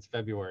haircut since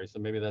February, so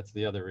maybe that's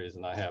the other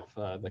reason I have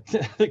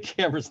the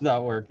camera's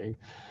not working.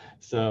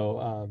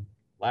 So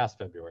last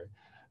February.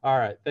 All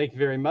right, thank you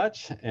very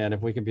much, and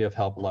if we can be of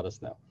help, let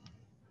us know.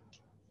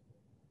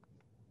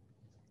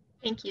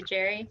 Thank you,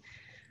 Jerry.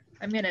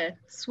 I'm going to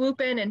swoop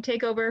in and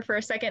take over for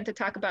a second to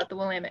talk about the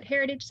Willamette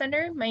Heritage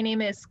Center. My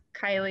name is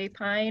Kylie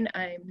Pine.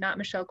 I'm not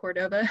Michelle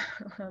Cordova,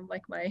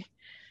 like my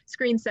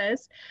screen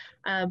says,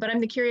 but I'm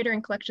the Curator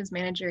and Collections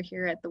Manager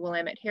here at the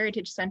Willamette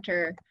Heritage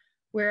Center.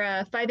 We're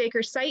a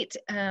 5-acre site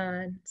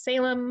in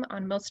Salem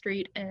on Mill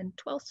Street and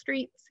 12th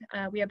Street.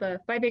 We have a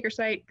 5-acre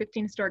site,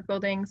 15 historic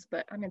buildings,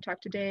 but I'm going to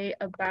talk today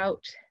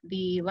about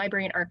the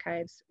Library and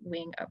Archives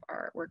wing of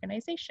our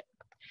organization.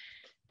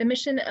 The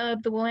mission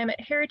of the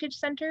Willamette Heritage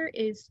Center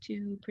is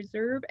to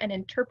preserve and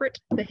interpret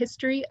the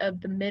history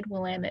of the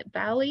Mid-Willamette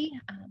Valley,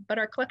 but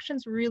our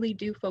collections really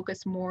do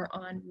focus more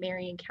on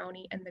Marion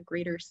County and the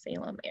greater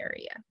Salem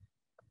area.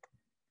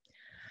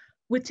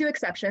 With two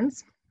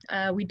exceptions,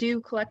 We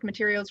do collect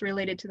materials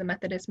related to the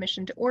Methodist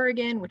mission to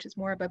Oregon, which is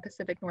more of a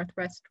Pacific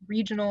Northwest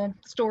regional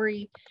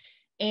story.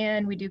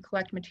 And we do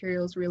collect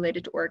materials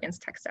related to Oregon's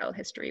textile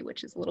history,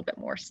 which is a little bit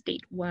more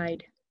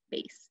statewide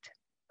based.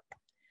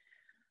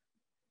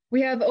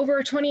 We have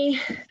over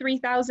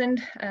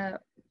 23,000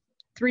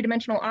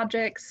 three-dimensional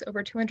objects,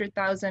 over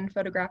 200,000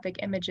 photographic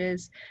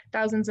images,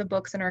 thousands of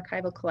books and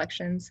archival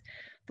collections.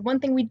 The one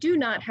thing we do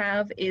not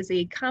have is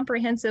a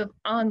comprehensive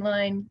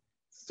online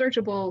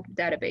searchable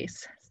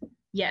database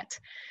yet,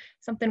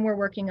 something we're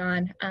working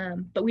on,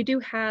 but we do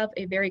have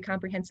a very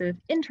comprehensive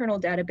internal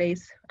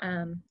database.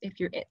 If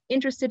you're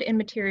interested in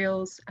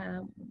materials,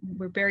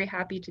 we're very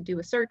happy to do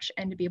a search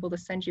and to be able to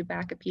send you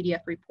back a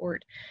PDF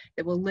report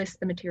that will list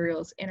the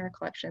materials in our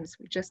collections.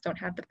 We just don't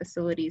have the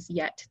facilities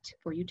yet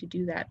for you to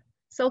do that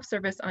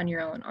self-service on your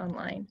own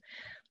online.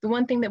 The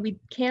one thing that we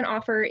can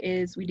offer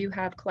is we do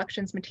have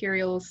collections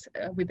materials.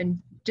 We've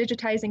been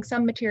digitizing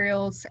some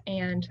materials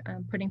and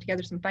putting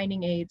together some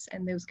finding aids,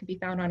 and those can be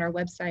found on our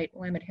website,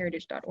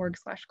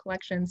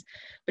 willametteheritage.org/collections.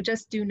 But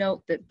just do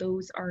note that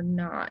those are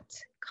not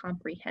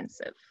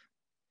comprehensive.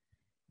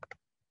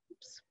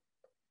 Oops,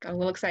 got a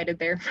little excited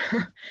there.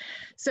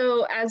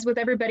 So as with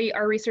everybody,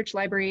 our research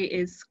library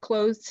is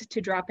closed to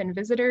drop-in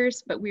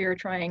visitors, but we are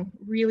trying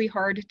really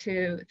hard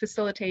to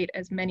facilitate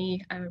as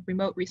many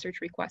remote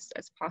research requests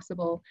as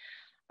possible.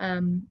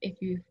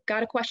 If you've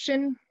got a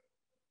question,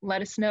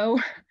 let us know.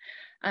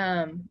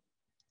 The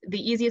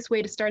easiest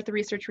way to start the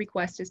research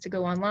request is to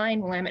go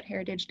online,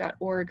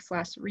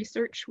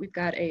 willametteheritage.org/research. We've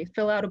got a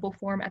fill-outable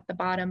form at the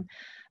bottom.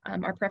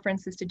 Our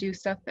preference is to do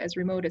stuff as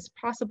remote as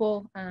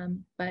possible,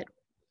 but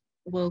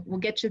we'll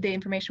get you the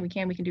information we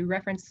can. We can do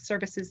reference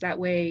services that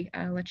way,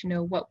 let you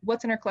know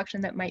what's in our collection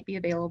that might be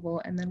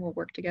available, and then we'll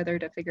work together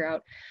to figure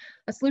out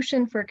a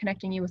solution for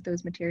connecting you with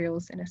those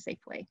materials in a safe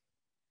way.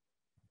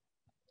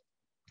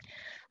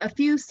 A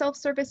few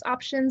self-service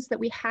options that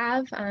we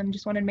have,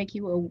 just wanted to make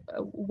you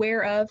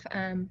aware of.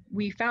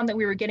 We found that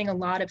we were getting a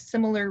lot of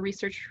similar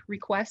research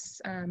requests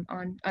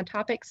on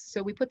topics,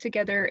 so we put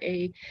together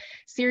a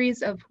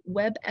series of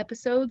web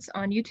episodes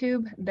on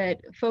YouTube that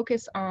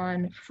focus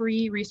on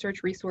free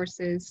research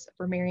resources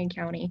for Marion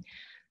County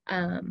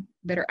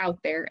that are out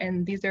there,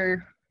 and these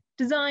are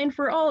designed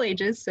for all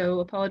ages,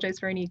 so apologize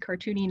for any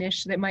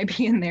cartoony-ish that might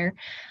be in there,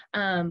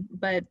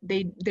 but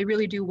they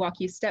really do walk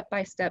you step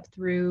by step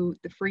through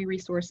the free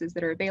resources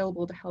that are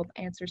available to help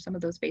answer some of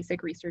those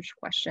basic research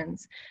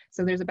questions.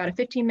 So there's about a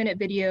 15-minute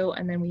video,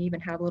 and then we even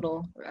have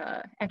little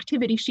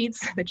activity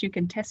sheets that you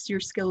can test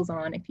your skills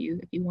on if you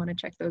want to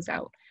check those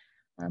out.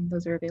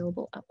 Those are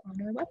available up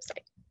on our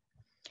website.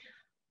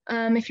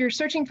 If you're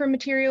searching for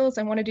materials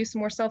and want to do some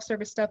more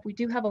self-service stuff, we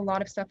do have a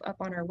lot of stuff up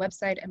on our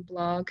website and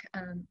blog.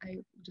 I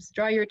just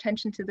draw your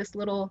attention to this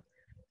little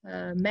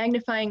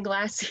magnifying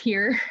glass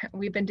here.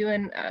 We've been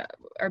doing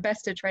our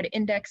best to try to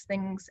index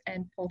things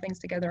and pull things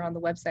together on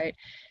the website.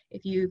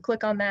 If you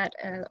click on that,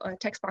 a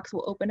text box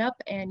will open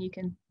up and you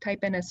can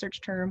type in a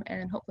search term,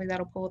 and hopefully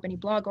that'll pull up any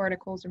blog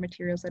articles or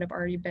materials that have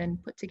already been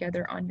put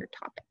together on your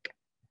topic.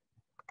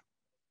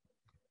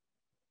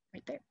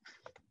 Right there.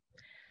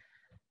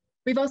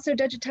 We've also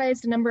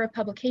digitized a number of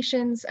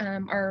publications.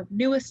 Our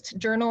newest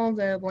journal,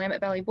 the Willamette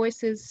Valley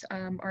Voices,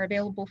 are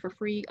available for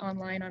free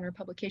online on our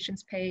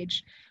publications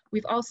page.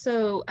 We've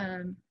also,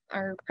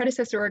 our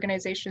predecessor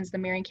organizations, the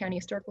Marion County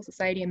Historical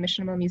Society and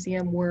Missionable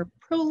Museum, were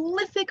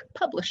prolific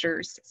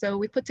publishers. So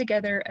we put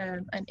together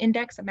an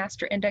index, a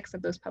master index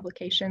of those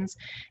publications.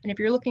 And if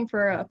you're looking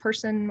for a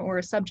person or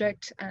a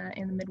subject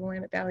in the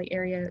Mid-Willamette Valley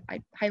area,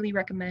 I highly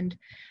recommend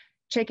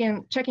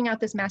checking out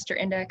this master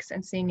index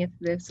and seeing if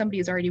somebody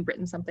has already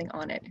written something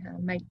on it.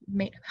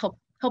 Might help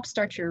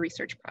start your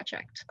research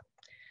project.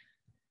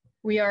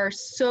 We are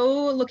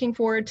so looking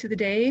forward to the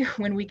day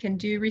when we can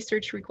do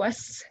research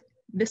requests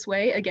this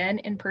way, again,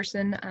 in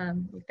person.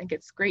 We think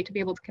it's great to be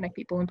able to connect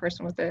people in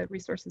person with the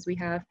resources we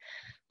have.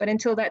 But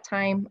until that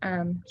time,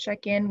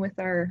 check in with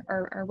our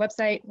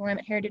website,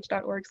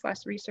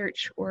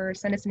 willametteheritage.org/research, or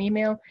send us an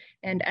email.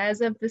 And as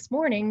of this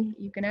morning,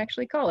 you can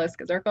actually call us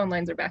because our phone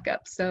lines are back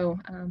up. So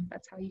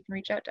that's how you can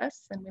reach out to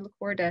us. And we look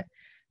forward to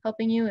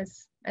helping you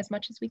as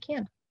much as we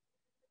can.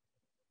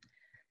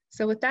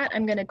 So with that,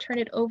 I'm going to turn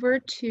it over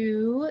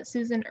to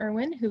Susan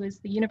Irwin, who is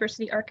the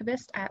University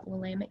Archivist at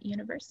Willamette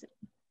University.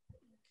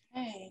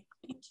 Hey,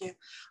 thank you.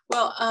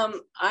 Well,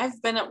 I've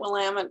been at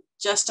Willamette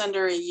just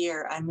under a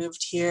year. I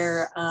moved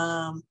here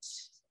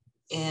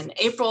in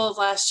April of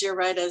last year,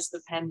 right as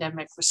the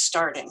pandemic was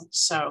starting.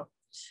 So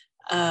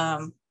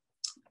I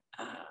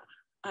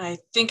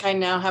think I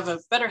now have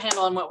a better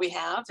handle on what we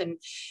have. And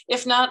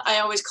if not, I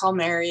always call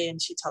Mary and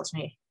she tells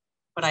me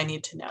what I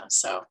need to know.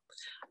 So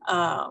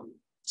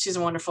she's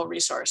a wonderful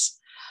resource.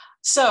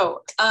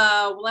 So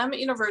Willamette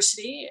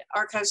University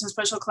Archives and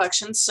Special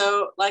Collections.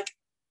 So like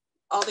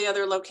all the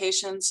other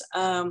locations,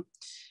 we're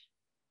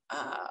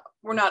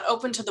not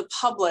open to the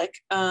public.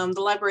 The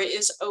library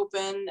is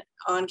open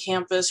on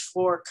campus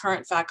for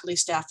current faculty,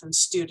 staff, and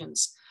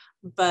students,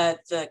 but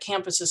the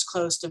campus is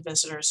closed to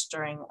visitors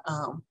during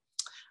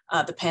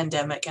the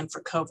pandemic and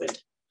for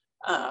COVID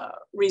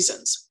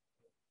reasons.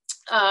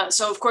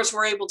 So of course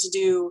we're able to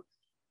do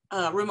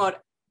remote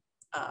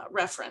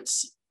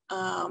reference,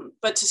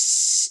 but to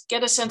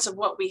get a sense of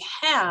what we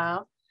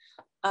have,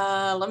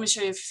 let me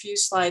show you a few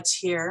slides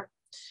here.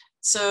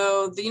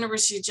 So the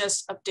university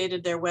just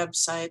updated their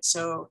website,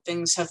 so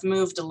things have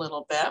moved a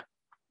little bit.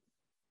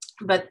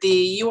 But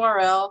the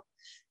URL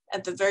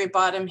at the very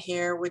bottom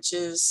here, which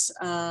is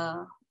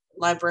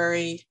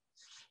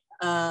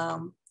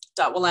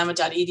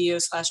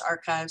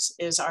library.willamette.edu/archives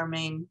is our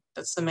main,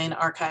 that's the main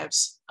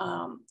archives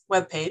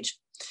webpage,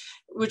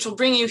 which will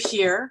bring you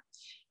here.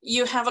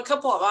 You have a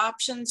couple of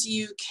options.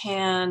 You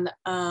can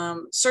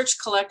search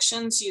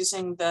collections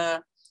using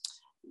the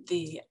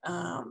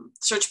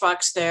search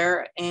box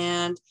there.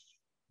 And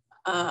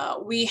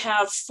we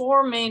have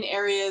 4 main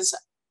areas,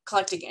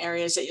 collecting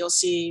areas that you'll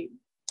see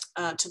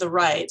to the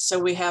right. So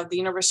we have the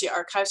University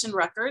Archives and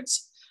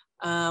Records,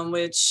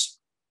 which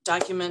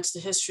documents the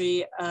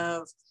history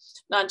of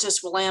not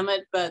just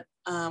Willamette, but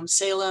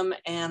Salem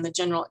and the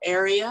general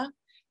area.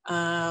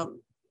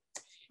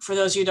 For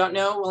those of you who don't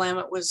know,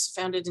 Willamette was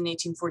founded in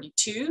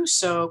 1842.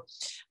 So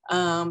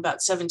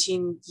about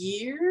 17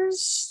 years,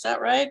 is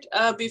that right?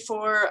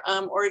 Before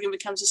Oregon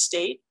becomes a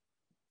state.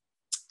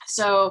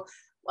 So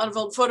a lot of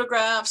old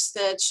photographs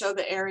that show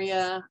the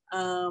area.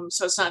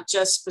 So it's not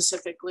just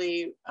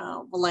specifically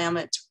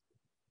Willamette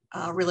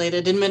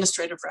related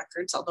administrative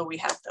records, although we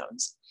have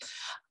those.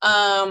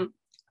 I'm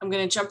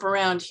going to jump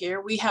around here.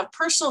 We have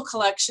personal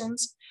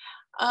collections,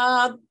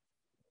 the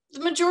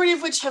majority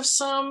of which have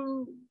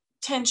some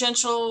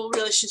tangential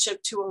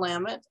relationship to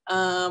Willamette,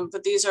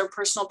 but these are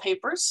personal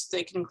papers.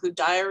 They can include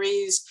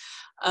diaries,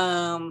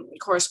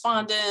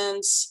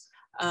 correspondence,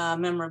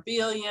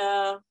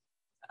 memorabilia,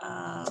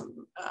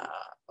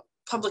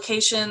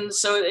 publications,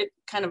 so it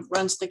kind of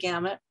runs the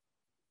gamut.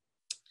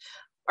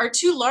 Our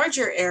 2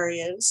 larger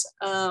areas,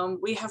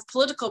 we have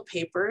political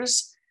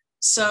papers.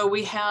 So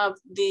we have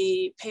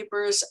the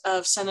papers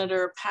of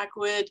Senator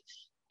Packwood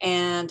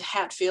and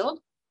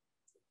Hatfield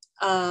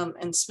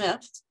and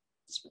Smith.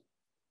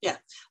 Yeah,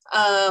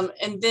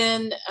 and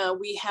then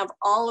we have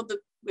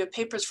we have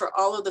papers for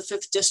all of the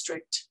 5th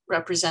district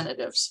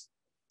representatives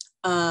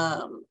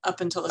up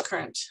until the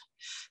current.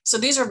 So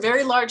these are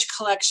very large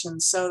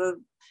collections. So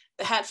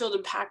the Hatfield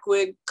and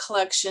Packwood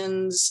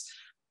collections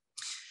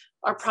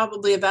are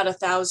probably about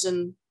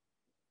 1,000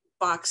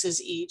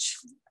 boxes each.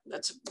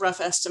 That's a rough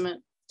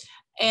estimate.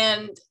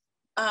 And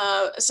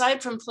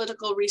aside from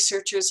political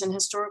researchers and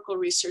historical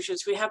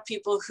researchers, we have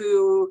people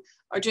who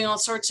are doing all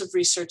sorts of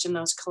research in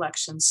those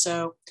collections.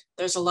 So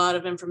there's a lot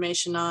of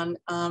information on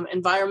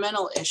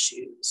environmental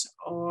issues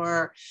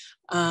or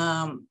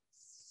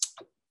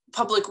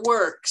public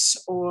works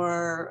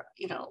or,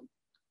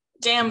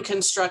 dam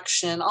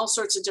construction, all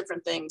sorts of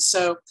different things.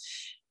 So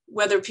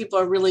whether people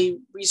are really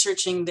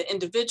researching the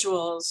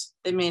individuals,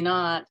 they may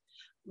not,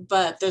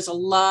 but there's a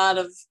lot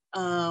of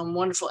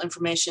wonderful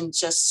information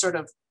just sort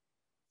of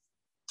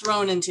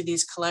thrown into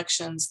these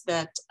collections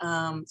that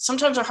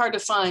sometimes are hard to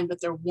find, but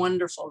they're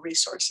wonderful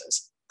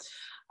resources.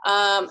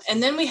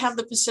 And then we have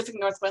the Pacific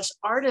Northwest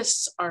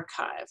Artists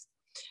Archive,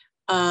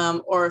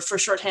 or for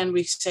shorthand,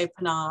 we say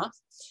PNAW.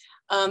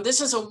 This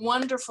is a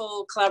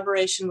wonderful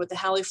collaboration with the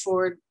Hallie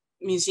Ford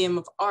Museum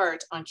of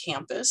Art on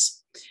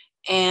campus.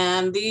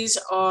 And these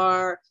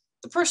are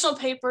the personal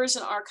papers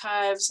and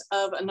archives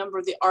of a number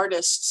of the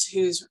artists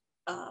whose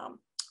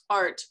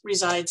art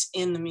resides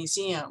in the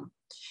museum.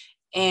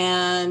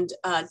 And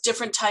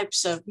different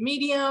types of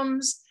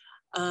mediums,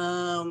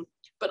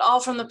 but all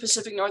from the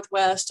Pacific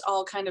Northwest,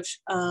 all kind of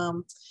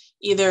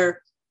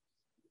either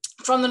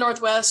from the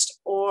Northwest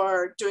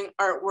or doing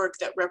artwork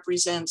that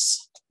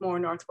represents more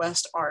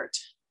Northwest art.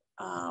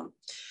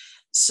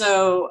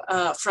 So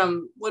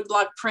from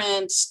woodblock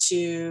prints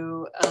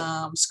to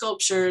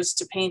sculptures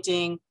to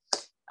painting,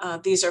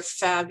 these are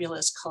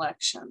fabulous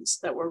collections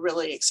that we're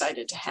really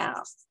excited to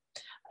have.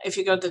 If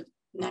you go to the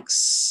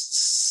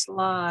next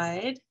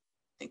slide,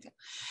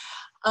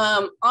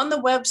 on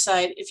the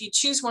website, if you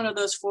choose one of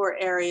those 4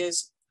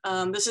 areas,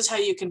 this is how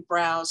you can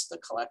browse the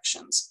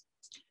collections.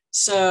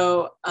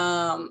 So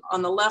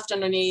on the left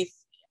underneath,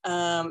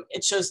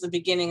 it shows the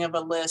beginning of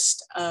a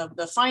list of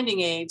the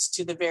finding aids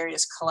to the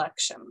various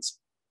collections.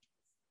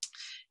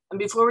 And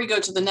before we go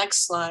to the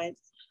next slide,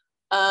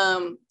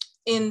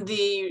 in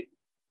the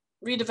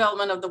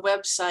redevelopment of the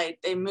website,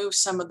 they moved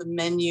some of the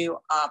menu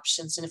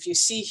options. And if you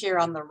see here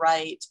on the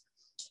right,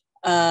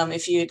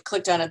 if you had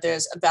clicked on it,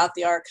 there's about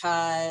the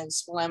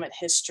archives, Willamette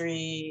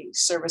history,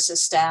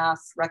 services staff,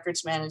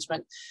 records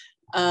management.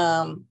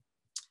 But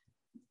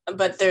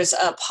there's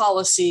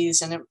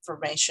policies and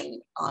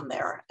information on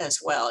there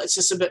as well. It's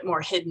just a bit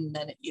more hidden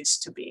than it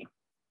used to be.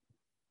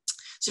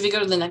 So if you go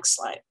to the next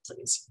slide,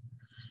 please.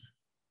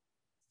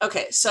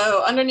 Okay,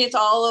 so underneath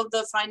all of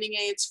the finding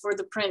aids for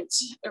the print,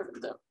 or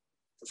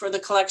for the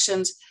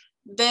collections,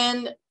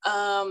 then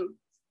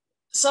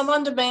some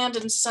on demand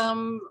and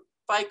some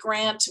by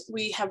grant,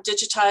 we have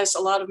digitized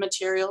a lot of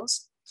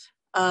materials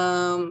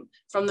from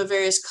the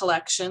various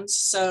collections.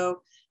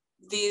 So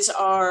these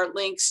are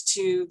links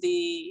to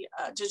the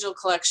digital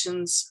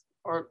collections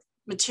or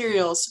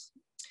materials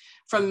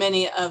from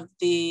many of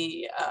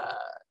the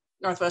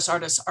Northwest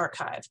Artists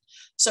Archive.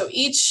 So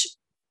each,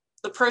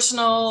 the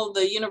personal,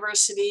 the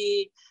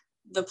university,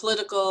 the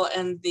political,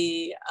 and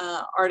the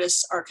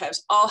artists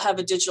archives all have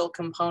a digital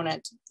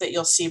component that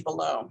you'll see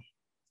below.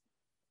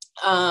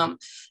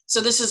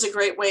 So this is a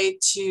great way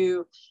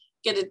to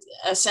get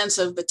a sense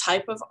of the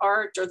type of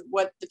art or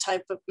what the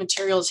type of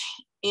materials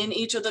in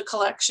each of the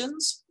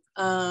collections.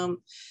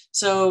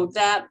 So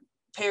that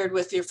paired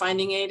with your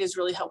finding aid is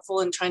really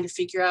helpful in trying to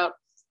figure out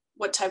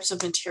what types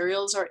of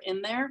materials are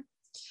in there.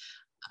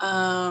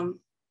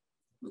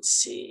 Let's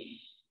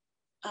see,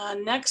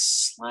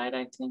 next slide,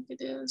 I think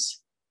it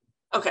is.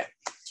 Okay,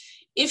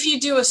 if you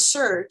do a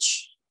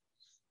search,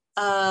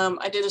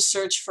 I did a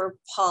search for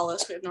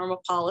Paulus, we have Norma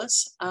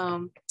Paulus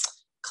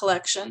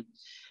collection,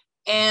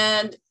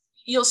 and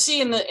you'll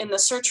see in the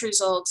search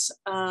results,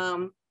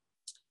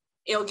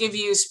 it'll give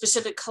you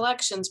specific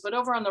collections, but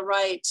over on the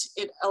right,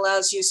 it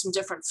allows you some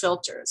different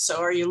filters. So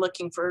are you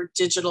looking for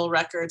digital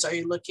records? Are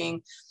you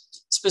looking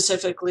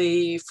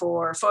specifically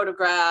for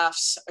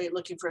photographs? Are you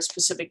looking for a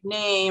specific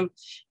name?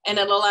 And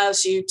it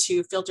allows you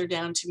to filter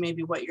down to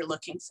maybe what you're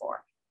looking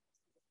for.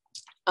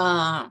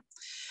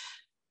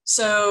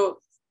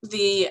 So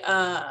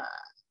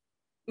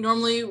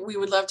normally we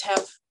would love to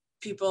have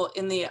people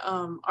in the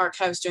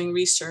archives doing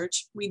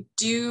research. We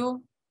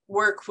do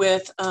work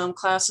with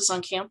classes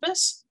on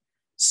campus.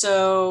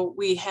 So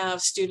we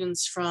have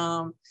students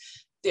from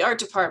the art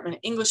department,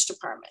 English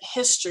department,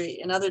 history,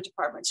 and other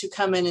departments who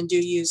come in and do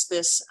use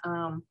this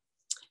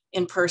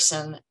in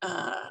person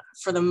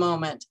for the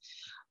moment.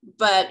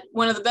 But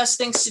one of the best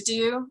things to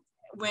do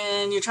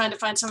when you're trying to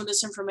find some of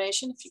this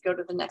information, if you go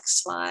to the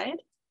next slide,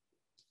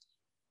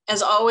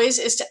 as always,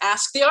 is to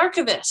ask the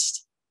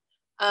archivist.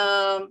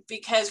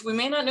 Because we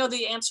may not know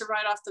the answer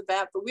right off the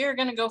bat, but we are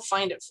going to go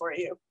find it for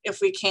you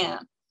if we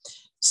can.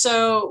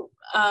 So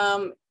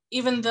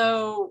even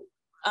though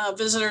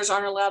visitors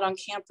aren't allowed on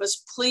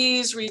campus,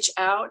 please reach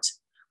out.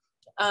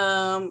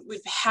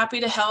 We'd be happy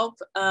to help.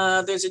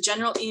 There's a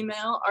general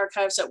email,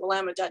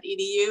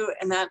 archives@willamette.edu,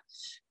 and that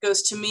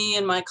goes to me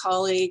and my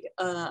colleague,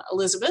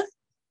 Elizabeth,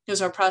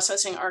 who's our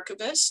processing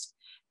archivist,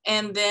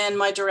 and then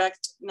my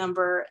direct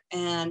number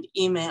and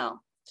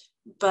email.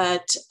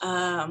 But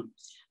I'm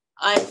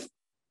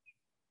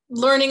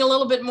learning a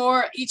little bit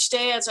more each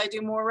day as I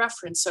do more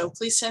reference. So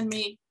please send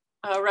me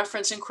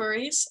reference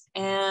inquiries,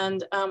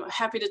 and I'm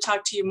happy to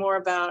talk to you more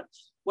about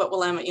what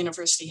Willamette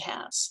University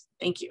has.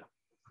 Thank you.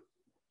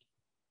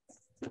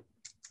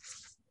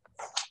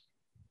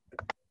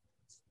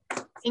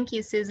 Thank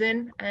you,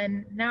 Susan.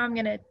 And now I'm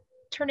going to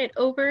turn it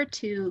over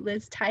to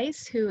Liz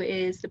Tice, who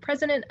is the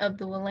president of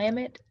the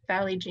Willamette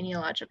Valley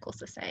Genealogical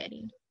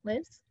Society.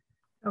 Liz?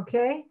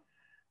 Okay.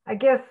 I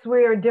guess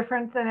we are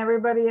different than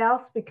everybody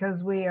else because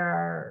we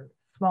are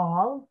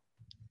small.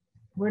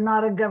 We're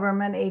not a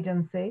government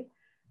agency.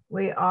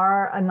 We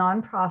are a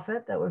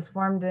nonprofit that was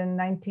formed in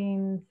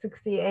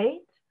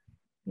 1968,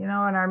 you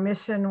know, and our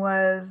mission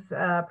was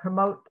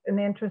promote an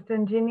interest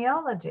in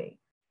genealogy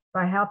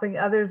by helping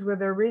others with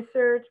their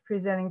research,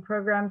 presenting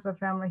programs of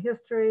family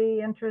history,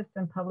 interest,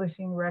 and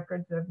publishing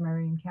records of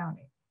Marion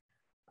County.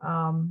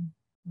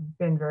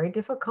 Been very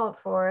difficult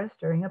for us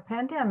during a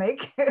pandemic.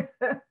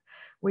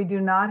 We do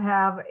not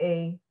have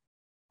an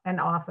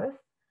office.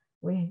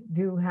 We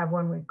do have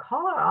one we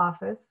call our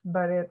office,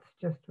 but it's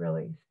just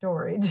really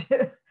storage.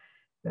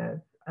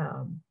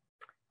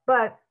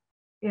 But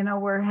you know,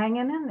 we're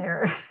hanging in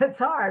there. It's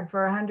hard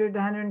for 100 to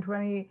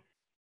 120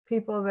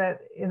 people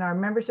that in our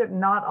membership.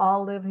 Not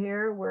all live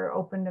here. We're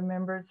open to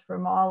members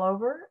from all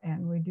over,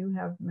 and we do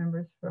have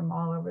members from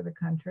all over the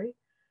country.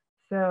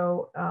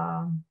 So,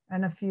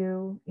 and a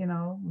few, you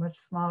know, much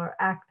smaller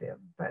active,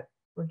 but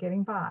we're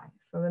getting by.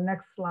 So the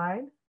next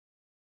slide.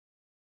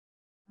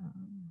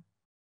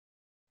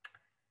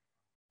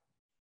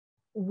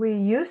 We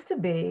used to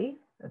be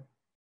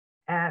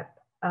at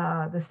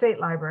the State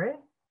Library,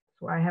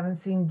 so I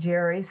haven't seen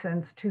Jerry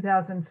since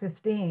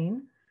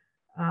 2015.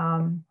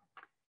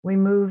 We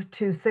moved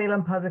to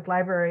Salem Public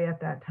Library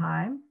at that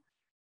time.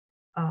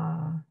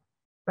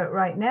 But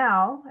right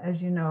now, as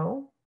you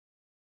know,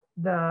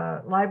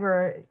 the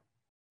library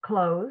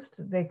closed.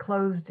 They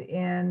closed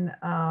in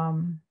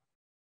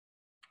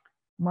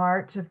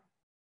March of,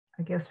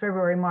 I guess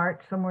February,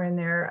 March, somewhere in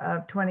there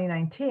of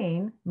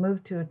 2019,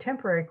 moved to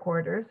temporary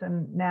quarters,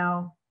 and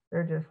now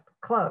they're just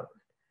closed.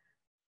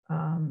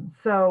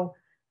 So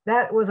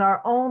that was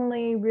our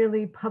only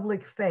really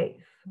public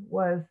face,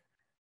 was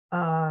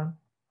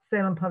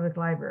Salem Public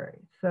Library.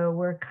 So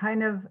we're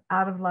kind of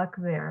out of luck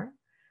there.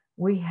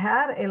 We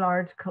had a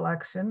large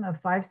collection of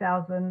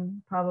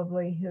 5,000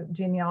 probably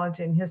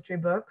genealogy and history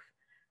books.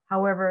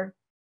 However,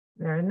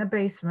 they're in the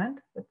basement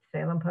at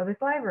Salem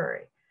Public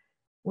Library.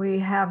 We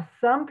have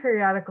some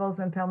periodicals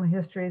and family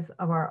histories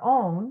of our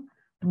own,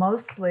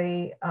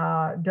 mostly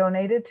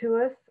donated to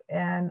us,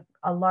 and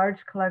a large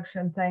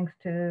collection thanks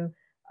to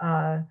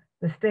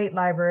the State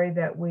Library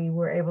that we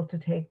were able to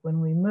take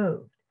when we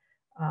moved.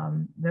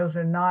 Those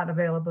are not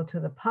available to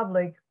the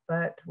public,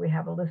 but we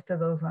have a list of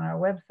those on our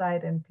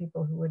website, and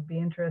people who would be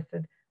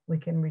interested, we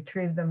can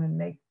retrieve them and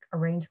make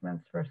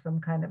arrangements for some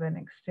kind of an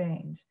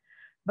exchange.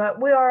 But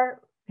we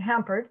are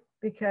hampered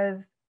because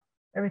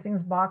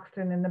everything's boxed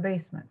in the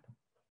basement,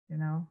 you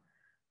know.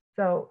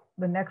 So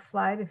the next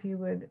slide, if you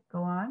would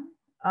go on.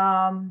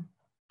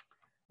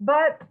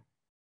 But,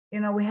 you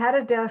know, we had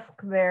a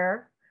desk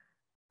there.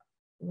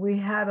 We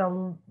had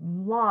a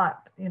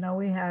lot, you know,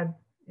 we had,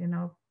 you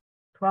know,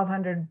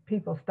 1,200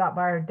 people stop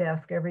by our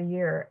desk every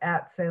year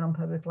at Salem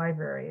Public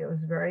Library. It was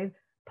very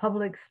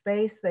public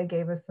space. They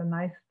gave us a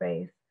nice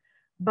space,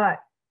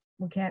 but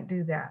we can't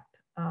do that.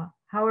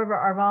 However,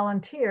 our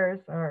volunteers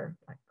are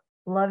like,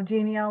 love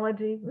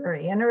genealogy,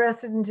 very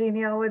interested in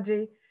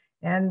genealogy,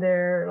 and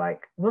they're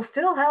like, we'll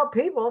still help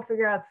people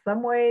figure out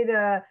some way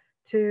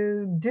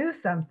to do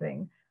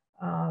something.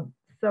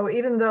 So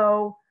even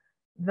though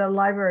the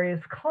library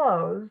is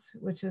closed,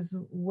 which is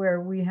where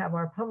we have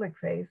our public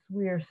face,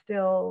 we are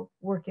still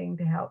working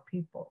to help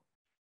people.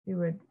 You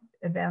would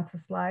advance the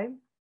slide.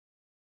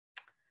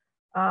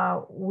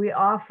 We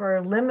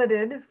offer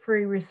limited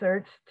free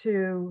research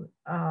to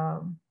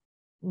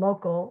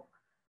local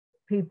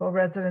people,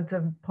 residents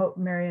of Pope,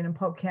 Marion and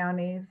Polk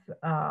counties.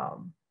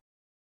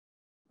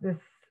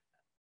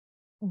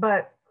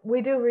 But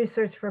we do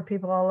research for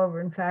people all over.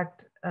 In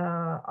fact,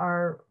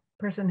 our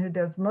person who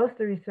does most of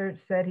the research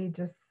said he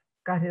just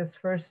got his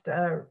first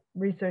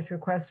research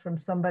request from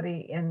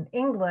somebody in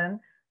England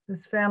whose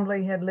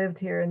family had lived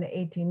here in the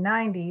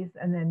 1890s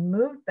and then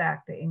moved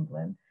back to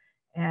England.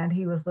 And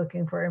he was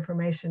looking for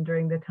information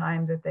during the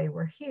time that they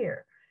were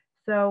here.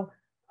 So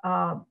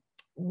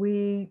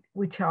we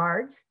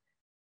charge.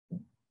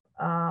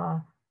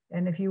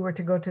 And if you were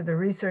to go to the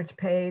research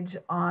page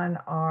on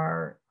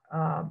our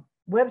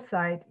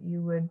website,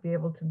 you would be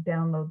able to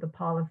download the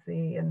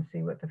policy and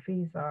see what the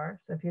fees are.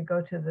 So if you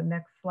go to the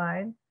next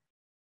slide.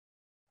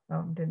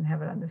 Oh, didn't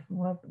have it on this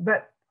one,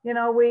 but you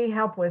know, we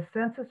help with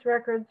census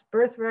records,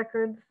 birth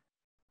records,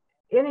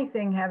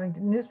 anything having to,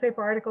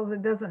 newspaper articles.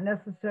 It doesn't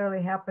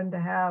necessarily happen to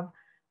have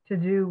to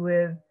do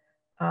with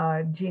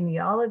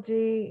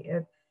genealogy.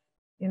 It's,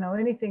 you know,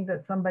 anything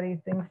that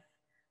somebody thinks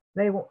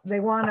they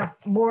want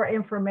more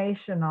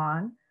information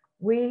on.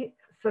 We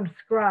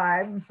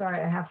subscribe, I'm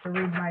sorry, I have to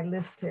read my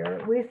list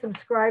here. We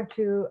subscribe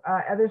to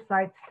other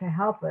sites to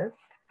help us,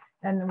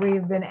 and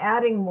we've been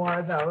adding more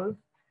of those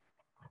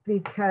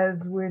because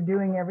we're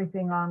doing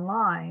everything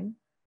online.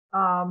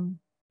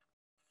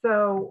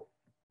 So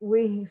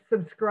we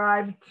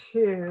subscribe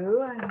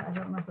to, I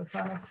don't know if it's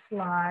on a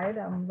slide,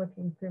 I'm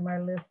looking through my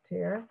list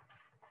here.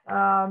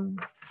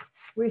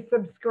 We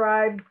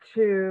subscribe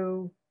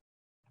to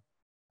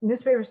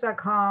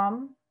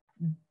newspapers.com,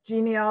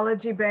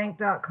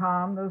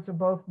 genealogybank.com. Those are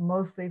both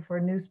mostly for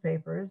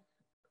newspapers,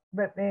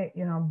 but they,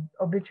 you know,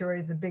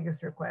 obituary is the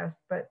biggest request,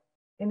 but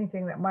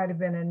anything that might have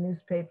been a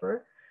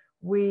newspaper.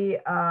 We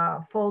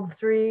fold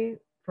 3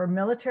 for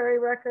military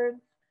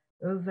records.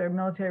 Those are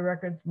military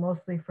records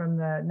mostly from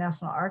the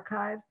National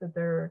Archives that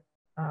they're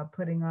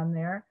putting on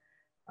there.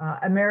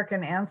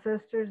 American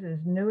Ancestors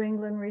is New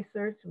England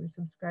research. We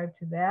subscribe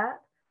to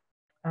that.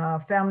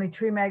 Family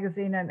Tree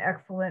Magazine, an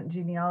excellent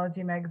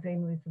genealogy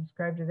magazine. We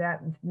subscribe to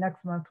that. And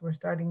next month, we're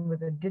starting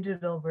with a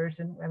digital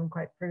version. We haven't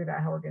quite figured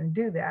out how we're going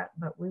to do that,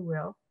 but we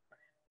will.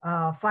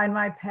 Find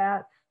My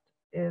Past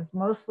is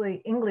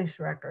mostly English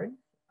records.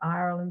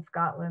 Ireland,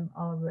 Scotland,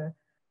 all of the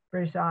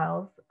British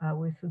Isles.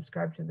 We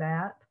subscribe to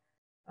that.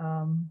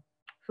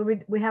 So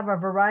we have a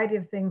variety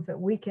of things that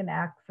we can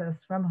access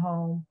from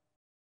home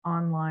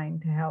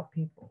online to help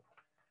people.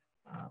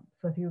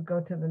 So if you go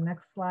to the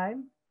next slide.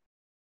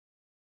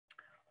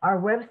 Our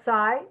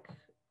website,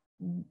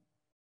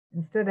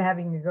 instead of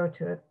having you go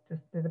to it,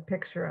 just did a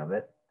picture of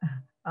it.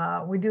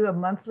 We do a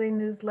monthly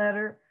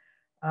newsletter.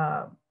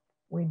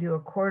 We do a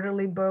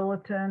quarterly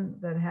bulletin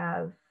that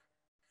has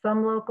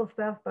some local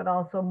stuff, but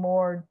also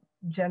more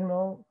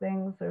general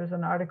things. There's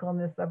an article in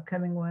this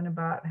upcoming one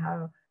about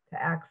how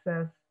to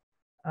access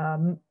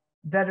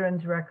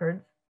veterans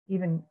records,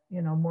 even,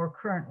 you know, more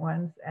current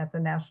ones at the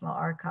National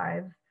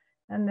Archives.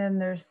 And then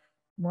there's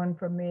one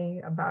from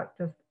me about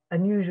just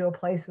unusual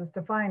places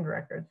to find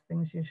records,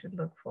 things you should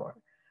look for.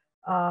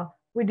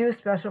 We do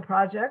special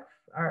projects.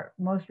 Our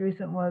most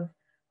recent was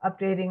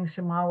updating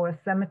Shamawa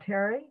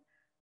Cemetery,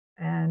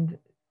 and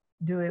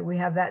we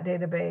have that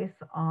database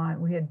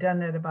on, we had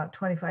done it about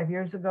 25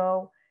 years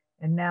ago,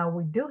 and now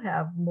we do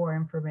have more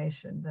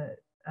information. That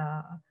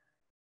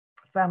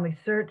Family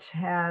Search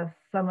has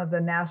some of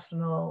the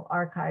National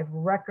Archive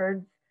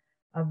records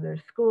of their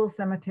school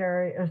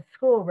cemetery or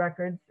school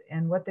records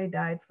and what they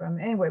died from.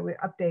 Anyway, we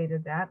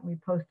updated that, we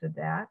posted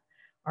that.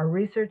 Our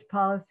research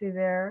policy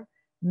there.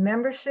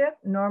 Membership,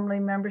 normally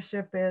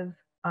membership is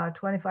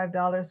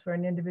 $25 for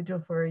an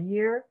individual for a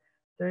year,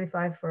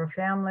 $35 for a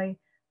family.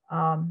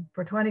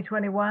 For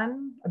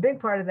 2021, a big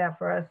part of that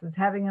for us is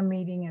having a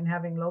meeting and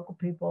having local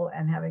people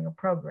and having a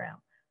program.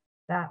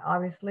 That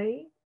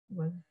obviously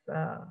was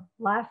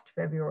last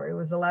February,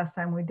 was the last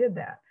time we did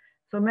that.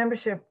 So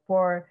membership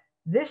for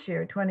this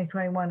year,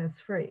 2021, is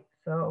free.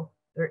 So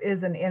there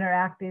is an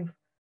interactive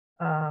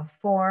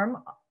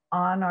form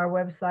on our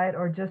website,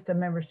 or just a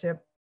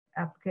membership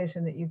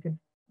application that you could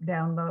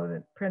download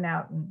and print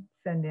out and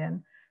send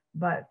in.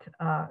 But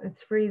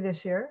it's free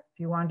this year. If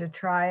you wanted to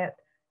try it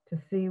to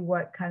see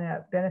what kind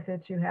of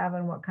benefits you have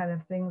and what kind of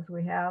things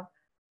we have,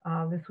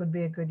 this would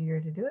be a good year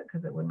to do it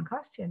because it wouldn't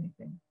cost you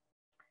anything.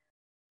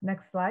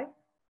 Next slide.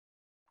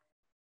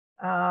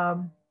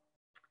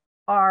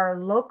 Our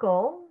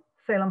local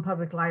Salem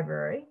Public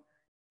Library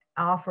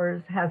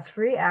has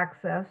free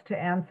access to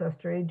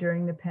Ancestry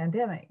during the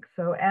pandemic.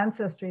 So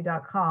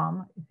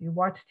Ancestry.com, if you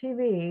watch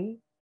TV,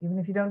 even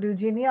if you don't do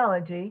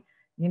genealogy,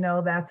 you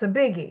know that's a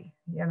biggie.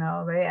 You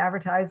know, they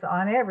advertise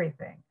on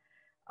everything.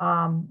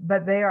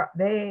 But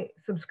they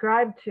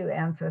subscribe to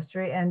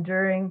Ancestry, and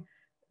during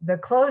the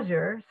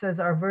closure, says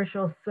our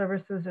virtual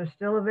services are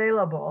still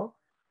available.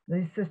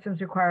 These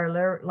systems require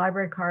a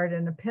library card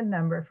and a PIN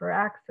number for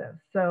access.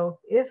 So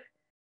if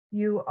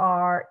you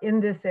are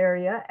in this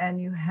area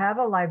and you have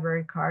a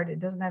library card, it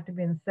doesn't have to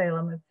be in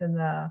Salem, it's in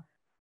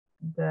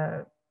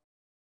the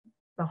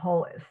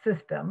whole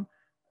system,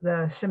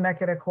 the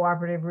Chemeketa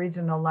Cooperative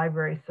Regional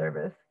Library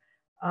Service,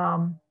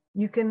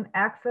 you can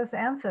access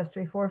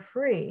Ancestry for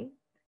free.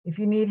 If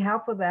you need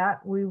help with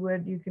that,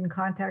 you can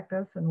contact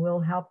us and we'll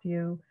help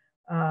you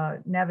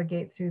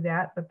navigate through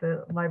that, but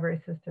the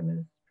library system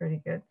is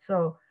pretty good.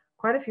 So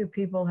quite a few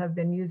people have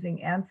been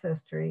using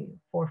Ancestry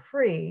for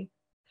free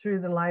through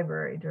the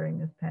library during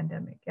this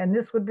pandemic. And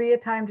this would be a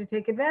time to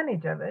take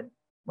advantage of it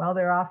while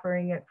they're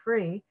offering it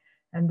free.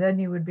 And then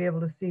you would be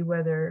able to see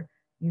whether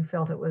you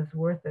felt it was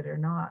worth it or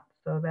not.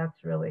 So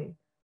that's really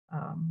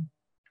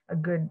a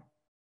good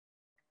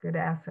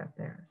asset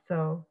there.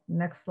 So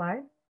next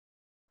slide.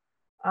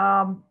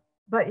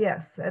 But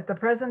yes, at the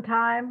present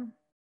time,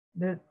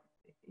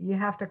 you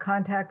have to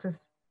contact us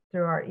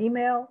through our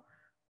email,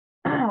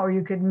 or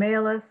you could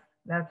mail us.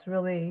 That's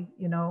really,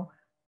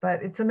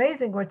 but it's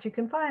amazing what you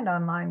can find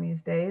online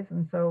these days.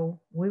 And so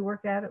we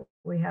work at it.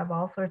 We have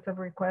all sorts of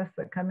requests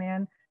that come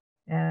in,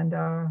 and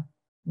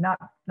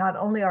not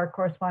only our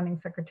corresponding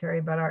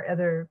secretary, but our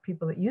other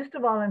people that used to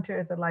volunteer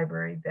at the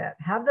library that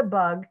have the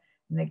bug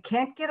and they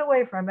can't get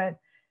away from it,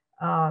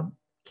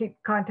 keep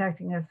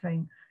contacting us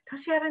saying,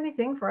 don't you have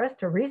anything for us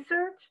to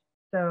research?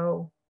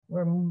 So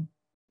we're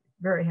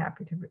very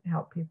happy to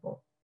help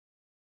people.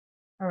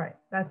 All right,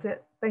 that's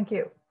it. Thank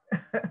you.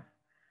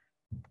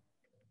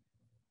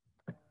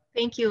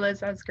 Thank you, Liz.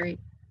 That was great.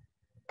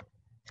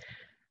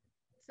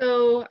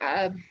 So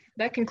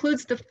that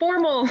concludes the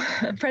formal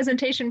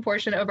presentation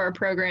portion of our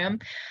program.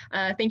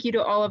 Thank you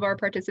to all of our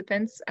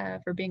participants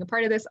for being a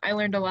part of this. I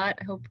learned a lot.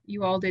 I hope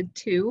you all did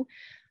too.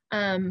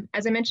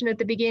 As I mentioned at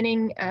the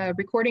beginning, a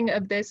recording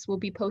of this will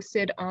be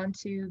posted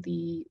onto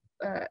the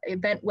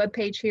event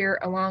webpage here,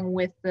 along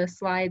with the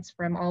slides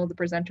from all of the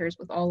presenters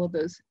with all of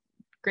those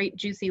great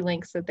juicy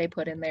links that they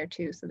put in there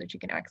too, so that you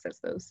can access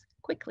those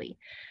quickly.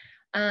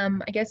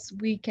 I guess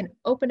we can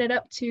open it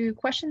up to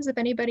questions. If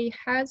anybody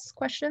has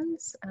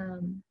questions,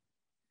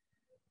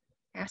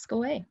 ask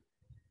away.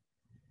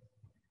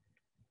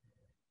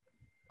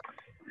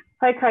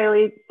 Hi,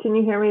 Kylie. Can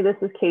you hear me? This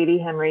is Katie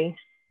Henry.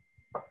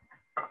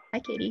 Hi,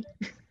 Katie.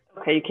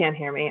 Okay, you can't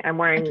hear me. I'm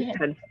wearing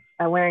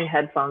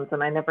headphones,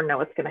 and I never know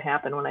what's going to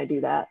happen when I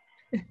do that.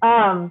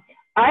 I'm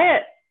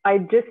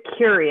just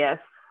curious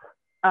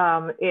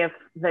if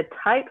the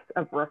types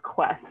of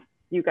requests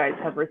you guys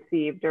have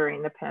received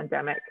during the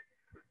pandemic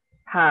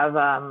have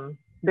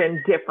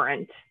been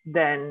different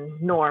than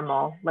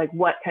normal, like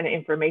what kind of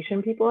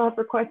information people have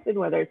requested,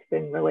 whether it's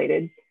been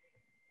related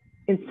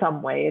in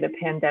some way to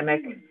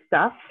pandemic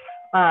stuff.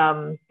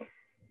 I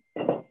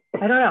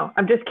don't know.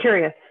 I'm just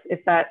curious if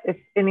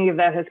any of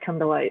that has come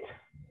to light.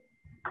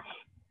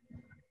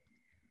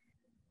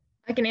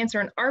 I can answer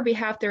on our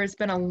behalf. There has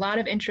been a lot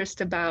of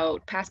interest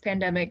about past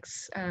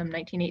pandemics,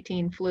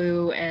 1918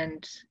 flu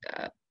and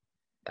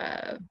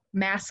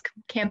mask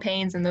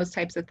campaigns and those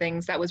types of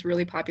things. That was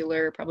really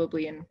popular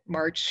probably in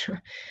March,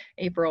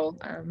 April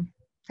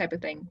type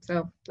of thing.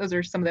 So those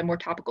are some of the more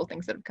topical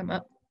things that have come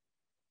up.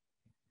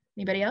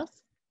 Anybody else?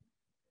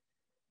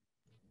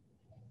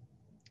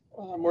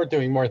 We're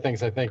doing more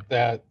things I think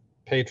that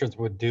patrons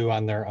would do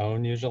on their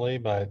own usually,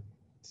 but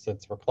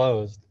since we're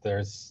closed,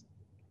 there's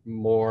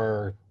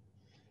more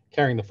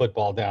carrying the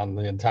football down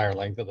the entire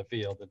length of the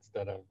field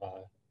instead of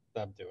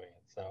them doing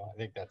it. So I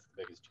think that's the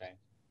biggest change.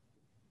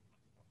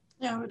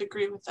 Yeah, I would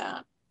agree with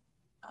that.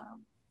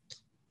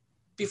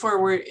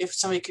 Before, if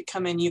somebody could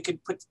come in, you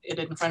could put it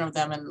in front of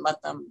them and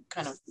let them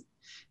kind of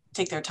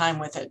take their time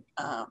with it.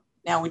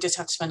 Now we just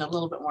have to spend a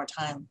little bit more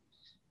time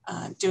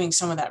doing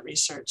some of that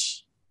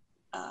research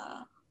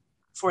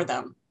for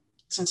them,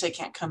 since they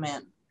can't come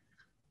in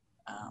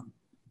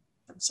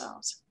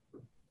themselves.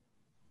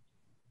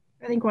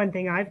 I think one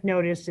thing I've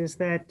noticed is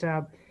that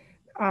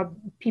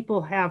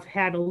people have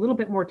had a little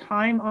bit more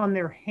time on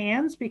their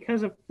hands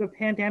because of the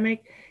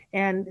pandemic,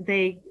 and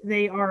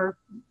they are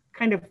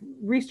kind of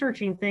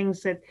researching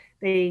things that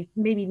they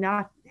maybe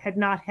had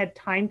not had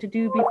time to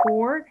do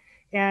before,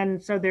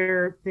 and so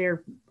they're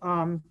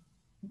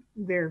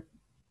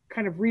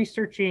kind of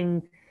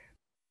researching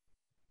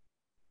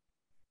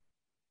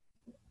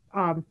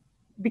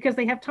because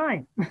they have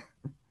time.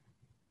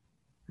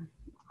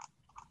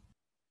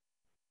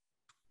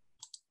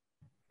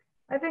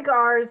 I think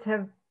ours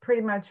have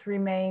pretty much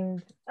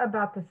remained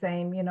about the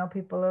same. You know,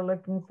 people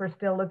are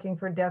still looking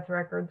for death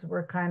records.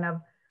 We're kind of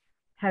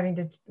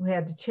we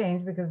had to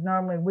change because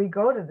normally we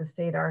go to the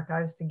state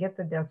archives to get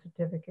the death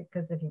certificate,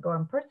 because if you go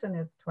in person,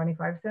 it's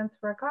 25 cents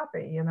for a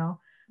copy, you know.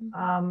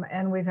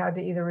 And we've had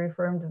to either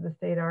refer them to the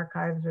state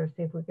archives or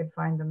see if we could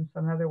find them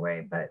some other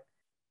way. But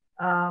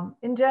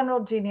in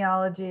general,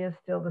 genealogy is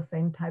still the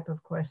same type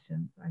of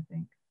questions, I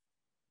think.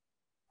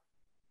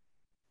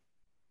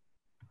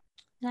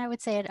 And I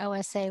would say at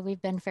OSA,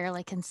 we've been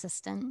fairly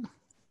consistent.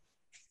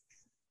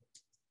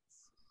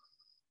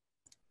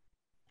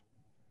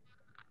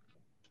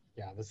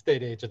 Yeah, the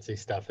state agency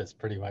stuff is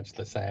pretty much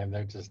the same.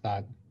 They're just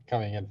not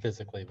coming in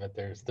physically, but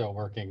they're still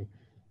working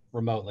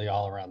remotely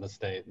all around the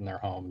state in their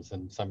homes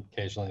and some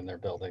occasionally in their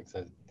buildings.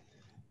 And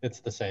it's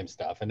the same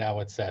stuff. And now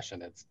with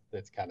session, it's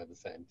kind of the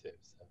same too.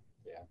 So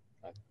yeah,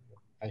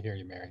 I hear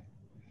you, Mary.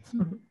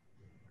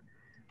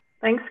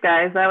 Thanks,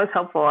 guys. That was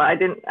helpful. I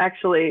didn't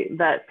actually,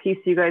 that piece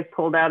you guys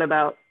pulled out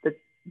about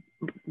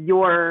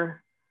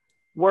your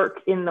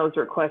work in those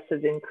requests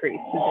has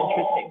increased is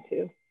interesting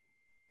too.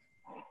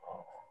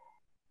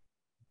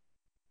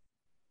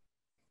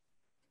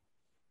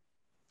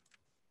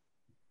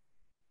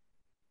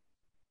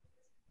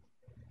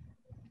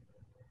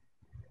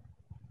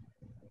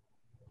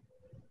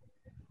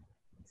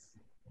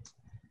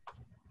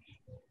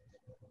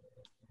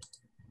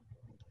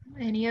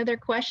 Any other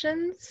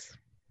questions?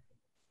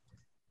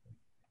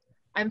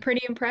 I'm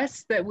pretty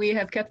impressed that we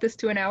have kept this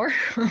to an hour.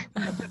 I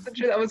wasn't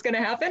sure that was going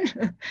to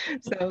happen.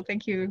 So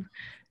thank you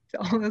to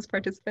all those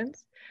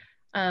participants.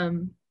 Like I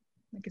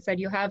said,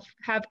 you'll have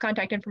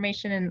contact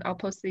information, and I'll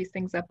post these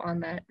things up on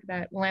that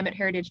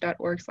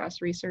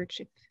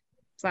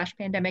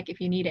willametteheritage.org/research/pandemic.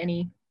 If you need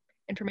any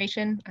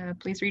information,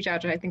 please reach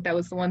out. I think that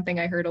was the one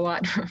thing I heard a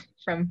lot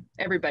from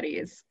everybody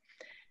is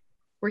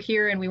we're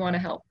here and we want to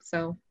help.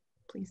 So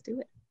please do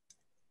it.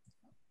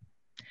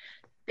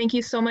 Thank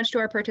you so much to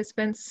our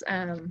participants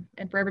and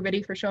for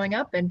everybody for showing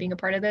up and being a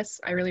part of this.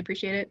 I really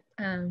appreciate it.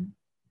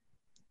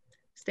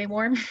 Stay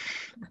warm,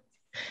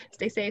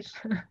 stay safe.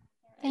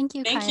 Thank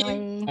you,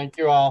 Kylie. Thank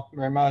you all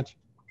very much.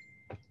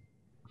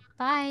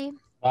 Bye.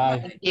 Bye.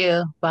 Thank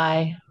you.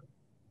 Bye.